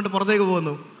ജോലിക്കാണെന്നും പറഞ്ഞുകൊണ്ട് പുറത്തേക്ക്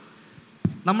പോകുന്നു?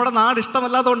 നമ്മുടെ നാട്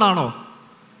ഇഷ്ടമല്ലാത്തതുകൊണ്ടാണോ?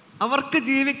 അവർക്ക്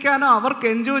ജീവിക്കാനോ അവർക്ക്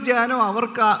എൻജോയ് ചെയ്യാനോ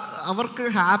അവർക്ക്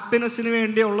ഹാപ്പിനെസ്സിന്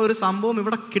വേണ്ടിയുള്ള ഒരു സംഭവം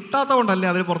ഇവിടെ കിട്ടാത്തത് കൊണ്ടല്ലേ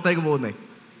അവർ പുറത്തേക്ക് പോകുന്നേ?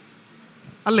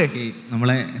 അല്ലേ?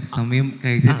 നമ്മളെ സമയം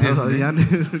കഴിഞ്ഞിട്ട് ഞാൻ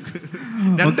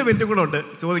 2 മിനിറ്റ് കൂടെ ഉണ്ട്,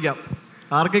 ചോദിക്കാം.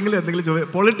 ആർക്കെങ്കിലും എന്തെങ്കിലും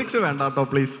പൊളിറ്റിക്സ് വേണ്ട കേട്ടോ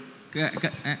പ്ലീസ്.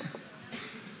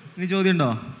 ഇനി ചോദ്യം ഉണ്ടോ?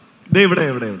 ഇവിടെ.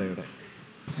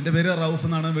 എൻ്റെ പേര് റൌഫ്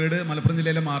എന്നാണ്. വീട് മലപ്പുറം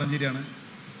ജില്ലയിലെ മാറഞ്ചേരിയാണ്.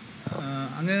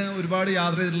 അങ്ങ് ഒരുപാട്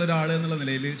യാത്ര ചെയ്തിട്ടുള്ള ഒരാൾ എന്നുള്ള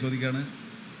നിലയിൽ ചോദിക്കുകയാണ്,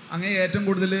 അങ്ങ് ഏറ്റവും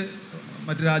കൂടുതൽ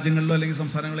മറ്റു രാജ്യങ്ങളിലോ അല്ലെങ്കിൽ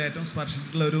സംസ്ഥാനങ്ങളിലോ ഏറ്റവും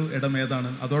സ്പർശിച്ചിട്ടുള്ള ഒരു ഇടം ഏതാണ്?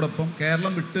 അതോടൊപ്പം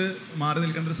കേരളം വിട്ട് മാറി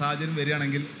നിൽക്കേണ്ട ഒരു സാഹചര്യം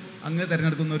വരികയാണെങ്കിൽ അങ്ങ്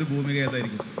തിരഞ്ഞെടുക്കുന്ന ഒരു ഭൂമിക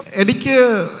ഏതായിരിക്കും? എനിക്ക്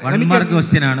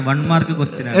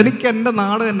എൻ്റെ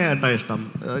നാട് തന്നെ കേട്ടാ ഇഷ്ടം.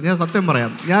 ഞാൻ സത്യം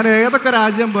പറയാം, ഞാൻ ഏതൊക്കെ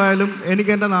രാജ്യം പോയാലും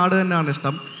എനിക്ക് എൻ്റെ നാട് തന്നെയാണ്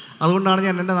ഇഷ്ടം. അതുകൊണ്ടാണ്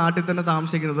ഞാൻ എൻ്റെ നാട്ടിൽ തന്നെ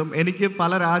താമസിക്കുന്നതും. എനിക്ക്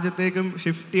പല രാജ്യത്തേക്കും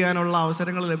ഷിഫ്റ്റ് ചെയ്യാനുള്ള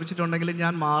അവസരങ്ങൾ ലഭിച്ചിട്ടുണ്ടെങ്കിലും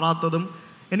ഞാൻ മാറാത്തതും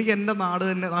എനിക്ക് എൻ്റെ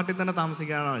നാട്ടിൽ തന്നെ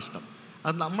താമസിക്കാനാണ് ഇഷ്ടം.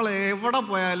 അത് നമ്മൾ എവിടെ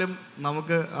പോയാലും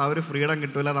നമുക്ക് ആ ഒരു ഫ്രീഡം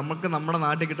കിട്ടൂല. നമുക്ക് നമ്മുടെ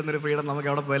നാട്ടിൽ കിട്ടുന്നൊരു ഫ്രീഡം നമുക്ക്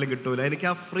എവിടെ പോയാലും കിട്ടൂല. എനിക്ക്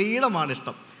ആ ഫ്രീഡമാണ്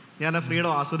ഇഷ്ടം. ഞാൻ ആ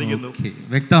ഫ്രീഡം ആസ്വദിക്കുന്നു.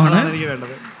 വ്യക്തമാണ് എനിക്ക്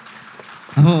വേണ്ടത്.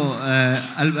 അപ്പോൾ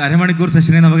അരമണിക്കൂർ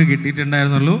സെഷനെ നമുക്ക്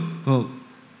കിട്ടിയിട്ടുണ്ടായിരുന്നുള്ളൂ. അപ്പോൾ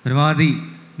പരമാവധി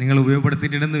നിങ്ങൾ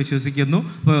ഉപയോഗപ്പെടുത്തിയിട്ടുണ്ടെന്ന് വിശ്വസിക്കുന്നു.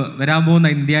 അപ്പോൾ വരാൻ പോകുന്ന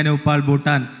ഇന്ത്യ, നേപ്പാൾ,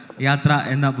 ഭൂട്ടാൻ യാത്ര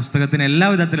എന്ന പുസ്തകത്തിന്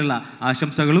എല്ലാവിധത്തിലുള്ള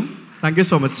ആശംസകളും. Thank you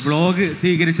so much. Blog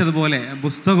സ്വീകരിച്ചതുപോലെ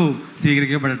പുസ്തകവും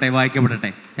സ്വീകരിക്കപ്പെടട്ടെ,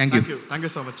 വായിക്കപ്പെടട്ടെ. Thank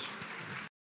you so much.